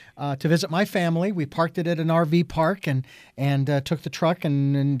year to visit my family. We parked it at an RV park and took the truck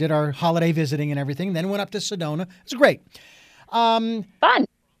and did our holiday visiting and everything. Then went up to Sedona. It was great. Fun.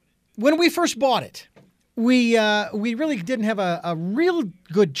 When we first bought it, we really didn't have a real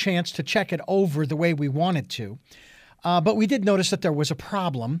good chance to check it over the way we wanted to. But we did notice that there was a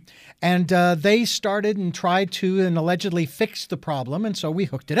problem, and they started and tried to and allegedly fix the problem, and so we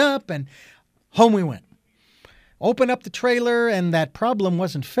hooked it up, and home we went. Open up the trailer, and that problem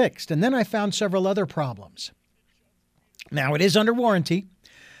wasn't fixed, and then I found several other problems. Now, it is under warranty,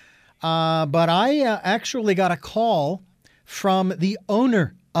 but I actually got a call from the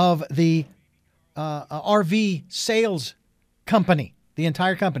owner of the RV sales company. The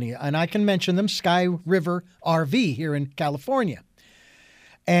entire company, and I can mention them, Sky River RV here in California.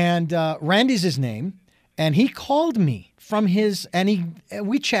 And Randy's his name, and he called me from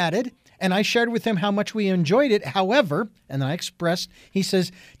we chatted, and I shared with him how much we enjoyed it. However, and I expressed, he says,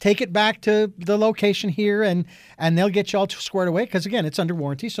 take it back to the location here, and they'll get you all squared away, because again, it's under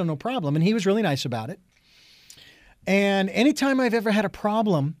warranty, so no problem. And he was really nice about it. And anytime I've ever had a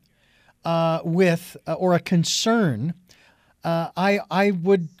problem with or a concern, I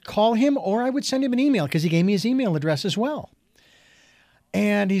would call him or I would send him an email because he gave me his email address as well.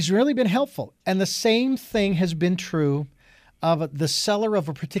 And he's really been helpful. And the same thing has been true of the seller of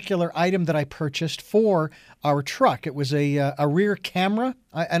a particular item that I purchased for our truck. It was a rear camera,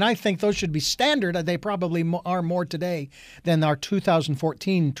 and I think those should be standard. They probably are more today than our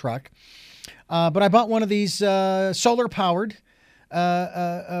 2014 truck. But I bought one of these solar-powered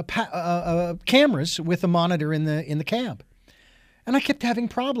cameras with a monitor in the cab. And I kept having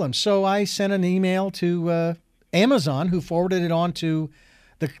problems. So I sent an email to Amazon, who forwarded it on to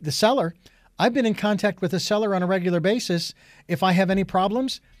the seller. I've been in contact with the seller on a regular basis. If I have any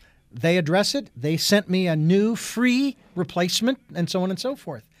problems, they address it. They sent me a new free replacement and so on and so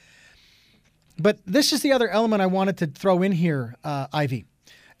forth. But this is the other element I wanted to throw in here, Ivy.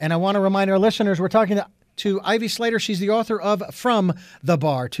 And I want to remind our listeners, we're talking to Ivy Slater. She's the author of From the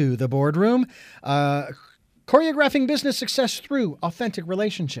Bar to the Boardroom, Choreographing Business Success Through Authentic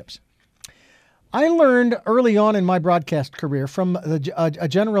Relationships. I learned early on in my broadcast career from a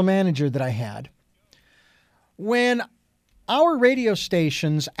general manager that I had, when our radio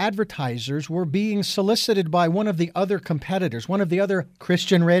station's advertisers were being solicited by one of the other competitors, one of the other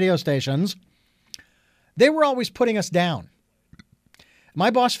Christian radio stations, they were always putting us down.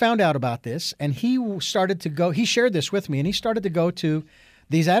 My boss found out about this, and he shared this with me, and he started to go to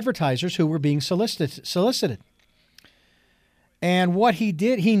these advertisers who were being solicited. And what he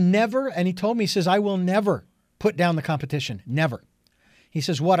did, he told me, he says, I will never put down the competition. Never. He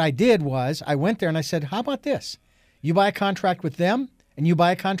says, what I did was I went there and I said, how about this? You buy a contract with them and you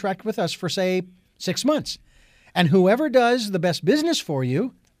buy a contract with us for, say, 6 months. And whoever does the best business for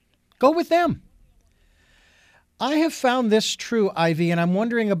you, go with them. I have found this true, Ivy, and I'm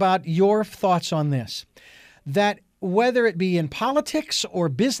wondering about your thoughts on this, that whether it be in politics or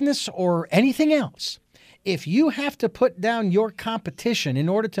business or anything else, if you have to put down your competition in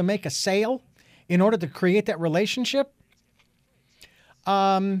order to make a sale, in order to create that relationship,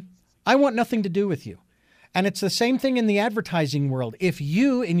 I want nothing to do with you. And it's the same thing in the advertising world. If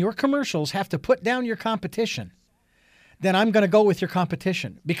you, in your commercials, have to put down your competition, then I'm going to go with your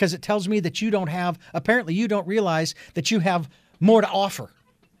competition because it tells me that you don't realize that you have more to offer.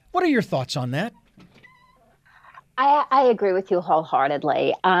 What are your thoughts on that? I agree with you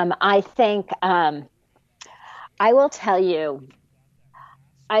wholeheartedly. I think... I will tell you,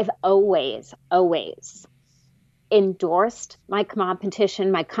 I've always endorsed my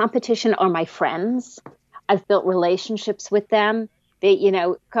competition or my friends. I've built relationships with them.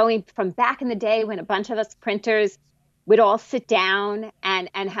 Going from back in the day when a bunch of us printers would all sit down and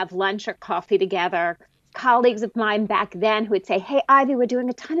have lunch or coffee together. Colleagues of mine back then who would say, hey, Ivy, we're doing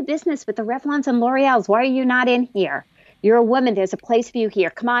a ton of business with the Revlons and L'Oreals. Why are you not in here? You're a woman. There's a place for you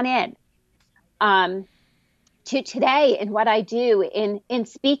here. Come on in. To today in what I do in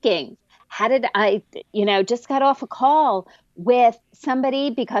speaking. How did I, just got off a call with somebody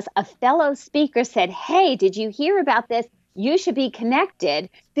because a fellow speaker said, hey, did you hear about this? You should be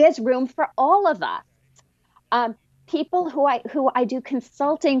connected. There's room for all of us. People who I do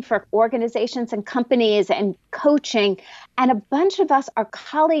consulting for organizations and companies and coaching, and a bunch of us are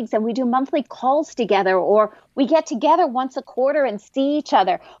colleagues and we do monthly calls together, or we get together once a quarter and see each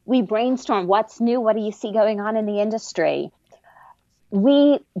other. We brainstorm what's new, what do you see going on in the industry.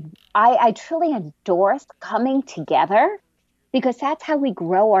 I truly endorse coming together because that's how we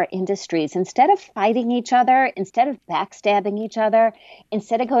grow our industries. Instead of fighting each other, instead of backstabbing each other,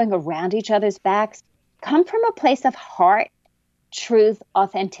 instead of going around each other's backs, come from a place of heart, truth,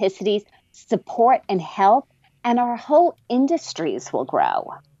 authenticity, support, and help, and our whole industries will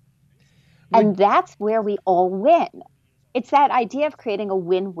grow. And that's where we all win. It's that idea of creating a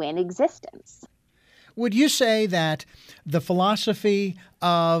win-win existence. Would you say that the philosophy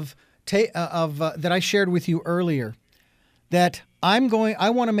of that I shared with you earlier, that I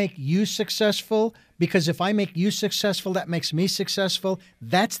want to make you successful because if I make you successful, that makes me successful.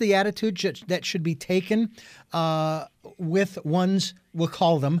 That's the attitude that should be taken with one's, we'll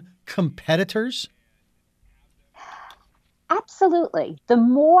call them, competitors? Absolutely. The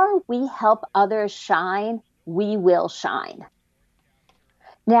more we help others shine, we will shine.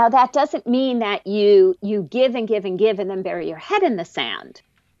 Now, that doesn't mean that you give and give and give and then bury your head in the sand,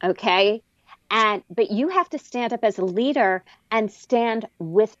 okay? But you have to stand up as a leader and stand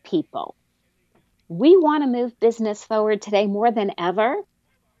with people. We want to move business forward today more than ever.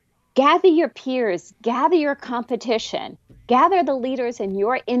 Gather your peers, gather your competition, gather the leaders in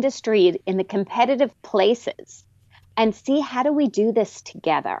your industry in the competitive places, and see how do we do this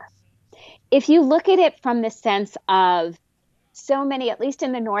together. if you look at it from the sense of so many, at least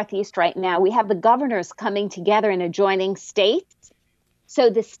in the Northeast right now, we have the governors coming together in adjoining states. So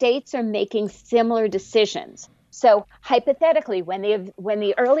the states are making similar decisions. So hypothetically, when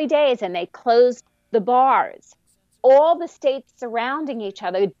the early days and they closed the bars, all the states surrounding each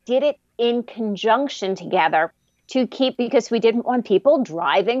other did it in conjunction together to keep, because we didn't want people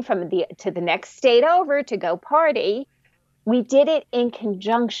driving from to the next state over to go party. We did it in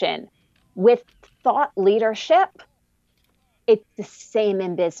conjunction with thought leadership. It's the same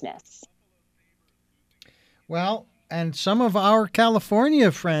in business. Well, and some of our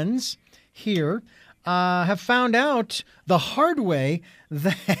California friends here have found out the hard way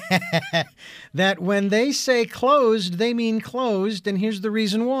that when they say closed, they mean closed. And here's the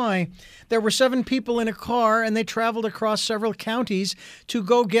reason why. There were 7 people in a car, and they traveled across several counties to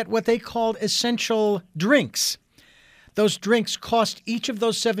go get what they called essential drinks. Those drinks cost each of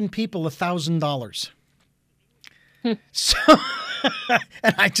those 7 people $1,000. So,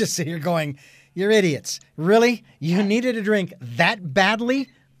 and I just sit here going, you're idiots. Really? You needed a drink that badly?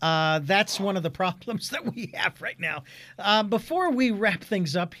 That's one of the problems that we have right now. Before we wrap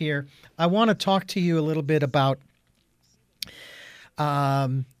things up here, I want to talk to you a little bit about,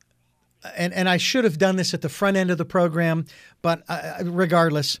 and I should have done this at the front end of the program, but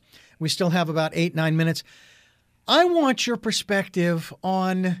regardless, we still have about 8-9 minutes. I want your perspective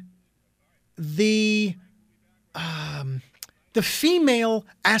on the female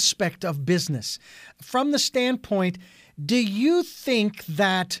aspect of business. From the standpoint, do you think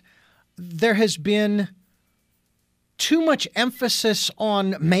that there has been too much emphasis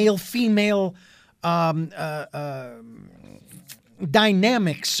on male-female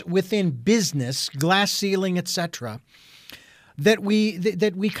dynamics within business, glass ceiling, etc., that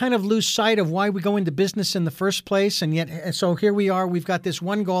we kind of lose sight of why we go into business in the first place? And yet, so here we are, we've got this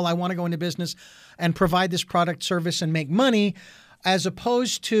one goal: I want to go into business and provide this product, service, and make money, as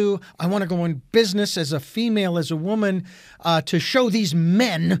opposed to I want to go in business as a female, as a woman, to show these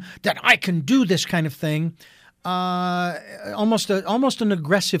men that I can do this kind of thing. Almost an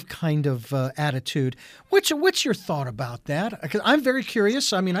aggressive kind of attitude. What's your thought about that? Because I'm very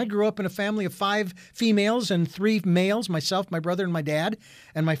curious. I mean, I grew up in a family of 5 females and 3 males: myself, my brother, and my dad,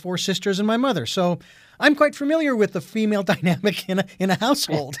 and my 4 sisters and my mother. So I'm quite familiar with the female dynamic in a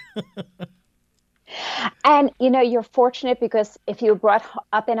household. And, you're fortunate, because if you were brought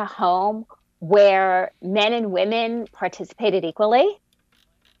up in a home where men and women participated equally,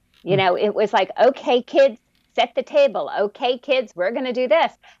 it was like, okay, kids, set the table. Okay, kids, we're going to do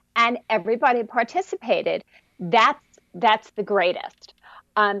this. And everybody participated. That's the greatest.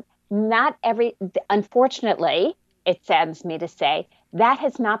 Unfortunately, it saddens me to say, that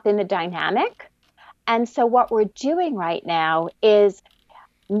has not been the dynamic. And so what we're doing right now is,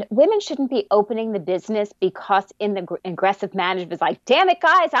 women shouldn't be opening the business because in the aggressive management is like, damn it,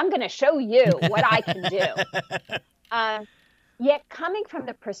 guys, I'm going to show you what I can do. Yet coming from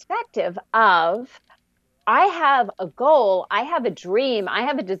the perspective of, I have a goal, I have a dream, I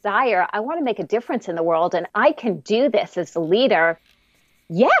have a desire, I want to make a difference in the world, and I can do this as a leader.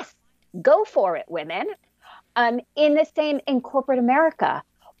 Yes, go for it, women. In the same, in corporate America,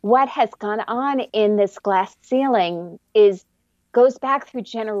 what has gone on in this glass ceiling goes back through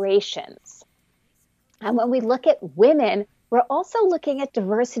generations. And when we look at women, we're also looking at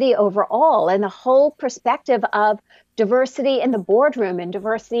diversity overall, and the whole perspective of diversity in the boardroom and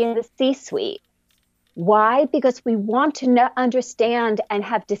diversity in the C-suite. Why? Because we want to understand and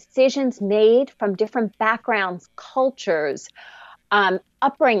have decisions made from different backgrounds, cultures,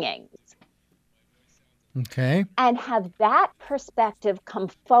 upbringings. Okay. And have that perspective come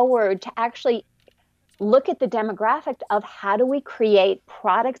forward to actually look at the demographic of how do we create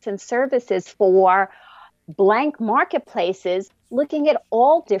products and services for blank marketplaces, looking at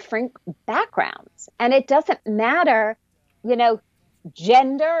all different backgrounds. And it doesn't matter,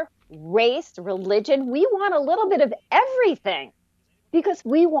 gender, race, religion. We want a little bit of everything because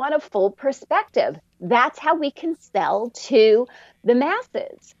we want a full perspective. That's how we can sell to the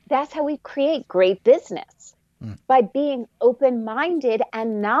masses. That's how we create great business. By being open-minded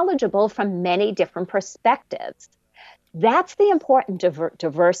and knowledgeable from many different perspectives. That's the important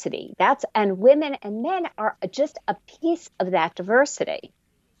diversity. And women and men are just a piece of that diversity.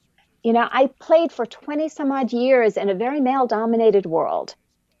 I played for 20 some odd years in a very male-dominated world.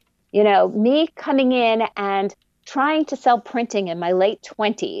 Me coming in and trying to sell printing in my late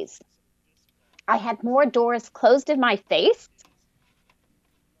 20s, I had more doors closed in my face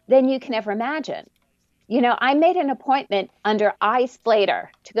than you can ever imagine. I made an appointment under I.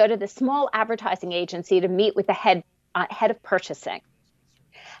 Slater to go to the small advertising agency to meet with the head of purchasing.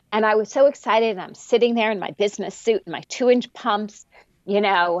 And I was so excited. I'm sitting there in my business suit and my 2-inch pumps,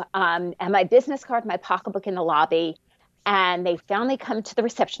 and my business card, my pocketbook in the lobby. And they finally come to the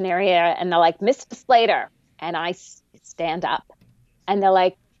reception area and they're like, Miss Slater. And I stand up and they're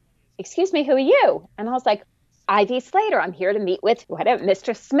like, excuse me, who are you? And I was like, Ivy Slater. I'm here to meet with whatever,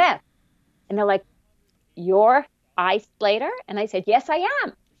 Mr. Smith. And they're like, you're I Slater? And I said, yes, I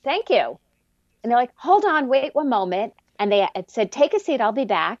am. Thank you. And they're like, hold on, wait one moment. And they had said, take a seat, I'll be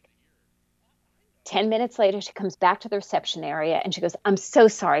back. 10 minutes later, she comes back to the reception area and she goes, I'm so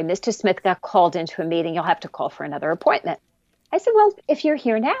sorry. Mr. Smith got called into a meeting. You'll have to call for another appointment. I said, well, if you're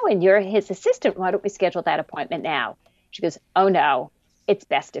here now and you're his assistant, why don't we schedule that appointment now? She goes, oh, no, it's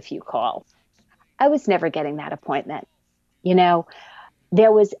best if you call. I was never getting that appointment. And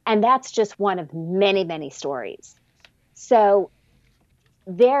that's just one of many, many stories. So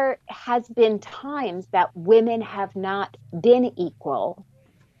there has been times that women have not been equal,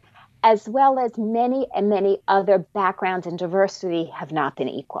 as well as many and many other backgrounds and diversity have not been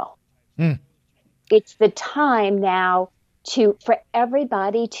equal. Mm. It's the time now for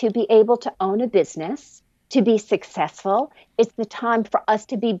everybody to be able to own a business, to be successful. It's the time for us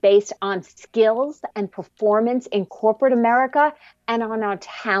to be based on skills and performance in corporate America and on our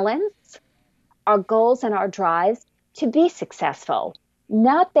talents, our goals and our drives to be successful,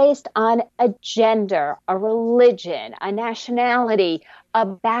 not based on a gender, a religion, a nationality, a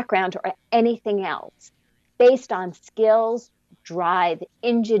background, or anything else, based on skills, drive,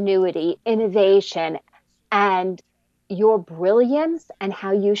 ingenuity, innovation, and your brilliance and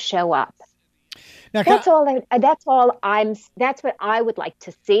how you show up. Now, that's what I would like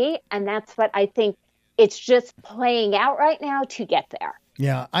to see. And that's what I think it's just playing out right now to get there.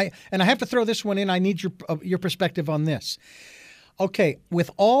 Yeah. I have to throw this one in. I need your perspective on this. Okay.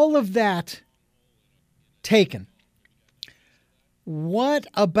 With all of that taken, what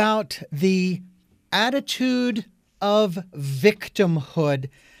about the attitude of victimhood?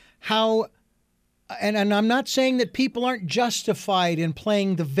 And I'm not saying that people aren't justified in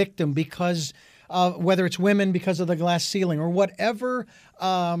playing the victim because whether it's women because of the glass ceiling or whatever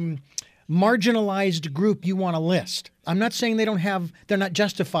marginalized group you want to list. I'm not saying they're not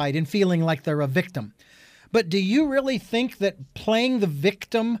justified in feeling like they're a victim. But do you really think that playing the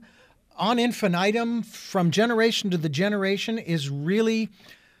victim on infinitum from generation to the generation is really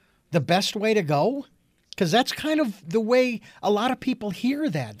the best way to go? Because that's kind of the way a lot of people hear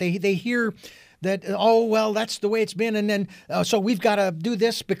that. They hear that, oh, well, that's the way it's been. And then so we've got to do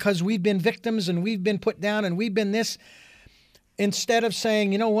this because we've been victims and we've been put down and we've been this. Instead of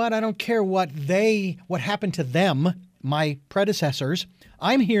saying, you know what, I don't care what happened to them, my predecessors.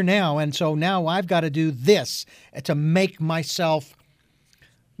 I'm here now. And so now I've got to do this to put myself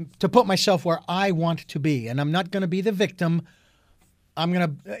where I want to be. And I'm not going to be the victim. I'm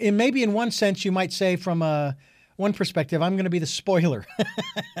going to, maybe in one sense, you might say from one perspective, I'm going to be the spoiler,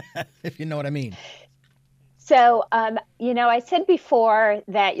 if you know what I mean. So, I said before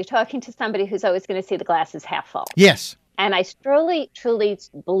that you're talking to somebody who's always going to see the glass as half full. Yes. And I truly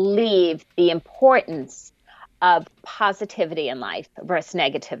believe the importance of positivity in life versus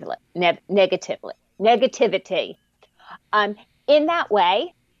negativity. In that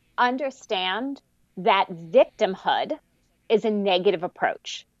way, understand that victimhood is a negative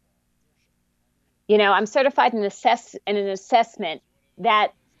approach. I'm certified in an assessment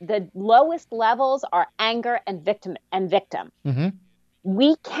that the lowest levels are anger and victim. Mm-hmm.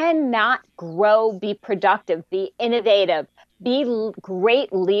 We cannot grow, be productive, be innovative, be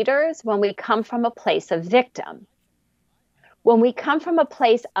great leaders when we come from a place of victim. When we come from a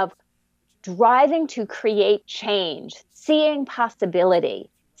place of driving to create change, seeing possibility,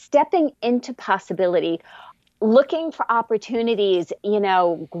 stepping into possibility, looking for opportunities,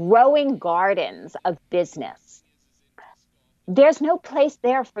 growing gardens of business. There's no place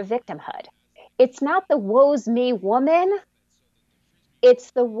there for victimhood. It's not the woe's me woman.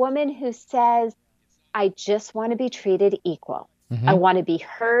 It's the woman who says, I just want to be treated equal. Mm-hmm. I want to be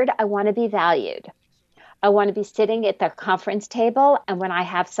heard. I want to be valued. I want to be sitting at the conference table. And when I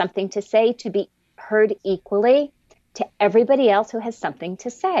have something to say, to be heard equally to everybody else who has something to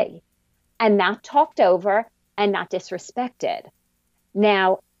say and not talked over and not disrespected.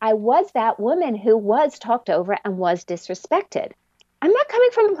 Now, I was that woman who was talked over and was disrespected. I'm not coming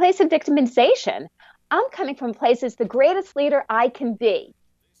from a place of victimization. I'm coming from places the greatest leader I can be.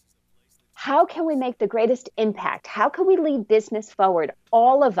 How can we make the greatest impact? How can we lead business forward,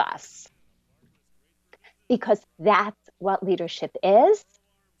 all of us? Because that's what leadership is.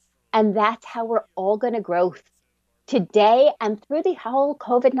 And that's how we're all going to grow today and through the whole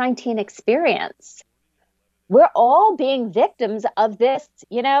COVID-19 experience. we're all being victims of this,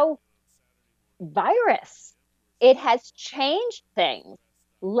 virus. It has changed things.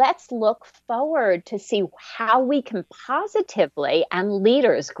 Let's look forward to see how we can positively and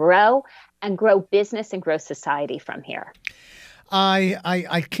leaders grow business and grow society from here.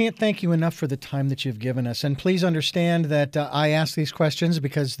 I can't thank you enough for the time that you've given us. And please understand that I ask these questions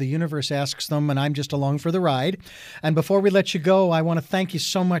because the universe asks them and I'm just along for the ride. And before we let you go, I want to thank you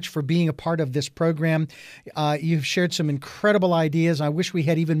so much for being a part of this program. You've shared some incredible ideas. I wish we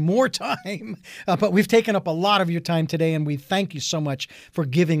had even more time, but we've taken up a lot of your time today, and we thank you so much for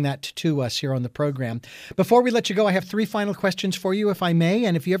giving that to us here on the program. Before we let you go, I have 3 final questions for you, if I may.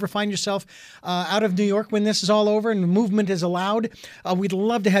 And if you ever find yourself out of New York when this is all over and the movement is allowed, we'd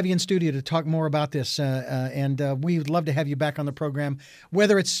love to have you in studio to talk more about this, and we would love to have you back on the program,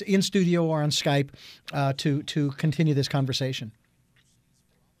 whether it's in studio or on Skype, to continue this conversation.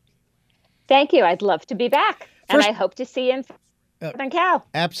 Thank you. I'd love to be back, and I hope to see you in Southern Cal.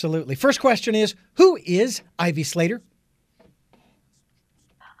 Absolutely. First question is, who is Ivy Slater?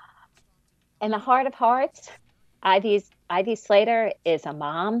 In the heart of hearts, Ivy Slater is a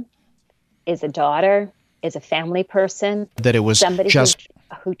mom, is a daughter, is a family person, that it was somebody just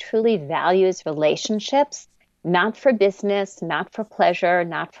who truly values relationships, not for business, not for pleasure,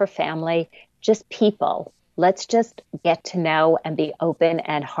 not for family, just people. Let's just get to know and be open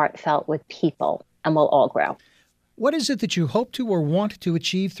and heartfelt with people, and we'll all grow. What is it that you hope to or want to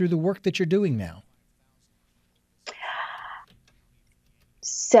achieve through the work that you're doing now?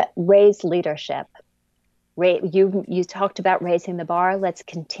 Raise leadership. You talked about raising the bar. Let's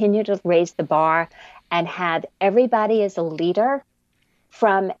continue to raise the bar and have everybody as a leader,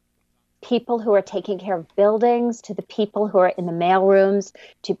 from people who are taking care of buildings to the people who are in the mailrooms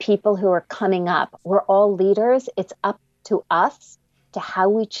to people who are coming up. We're all leaders. It's up to us to how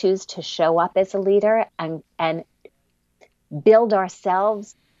we choose to show up as a leader and build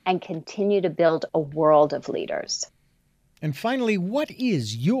ourselves and continue to build a world of leaders. And finally, what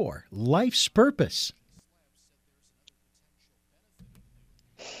is your life's purpose?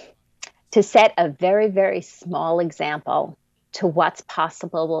 To set a very, very small example to what's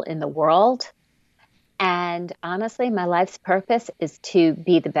possible in the world. And honestly, my life's purpose is to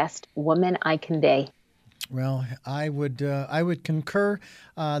be the best woman I can be. Well, I would concur.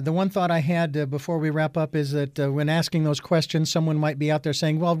 The one thought I had before we wrap up is that when asking those questions, someone might be out there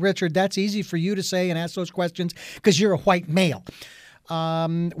saying, well, Richard, that's easy for you to say and ask those questions because you're a white male.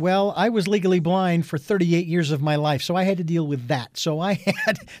 Well, I was legally blind for 38 years of my life, so I had to deal with that. So I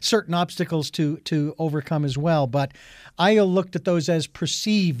had certain obstacles to overcome as well. But I looked at those as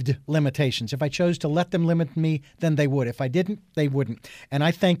perceived limitations. If I chose to let them limit me, then they would. If I didn't, they wouldn't. And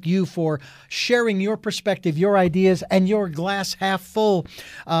I thank you for sharing your perspective, your ideas, and your glass half full.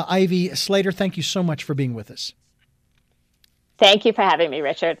 Ivy Slater, thank you so much for being with us. Thank you for having me,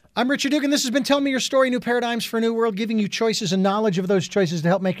 Richard. I'm Richard Dugan. This has been Tell Me Your Story, New Paradigms for a New World, giving you choices and knowledge of those choices to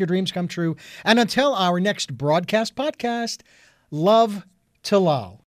help make your dreams come true. And until our next broadcast podcast, love to Lal.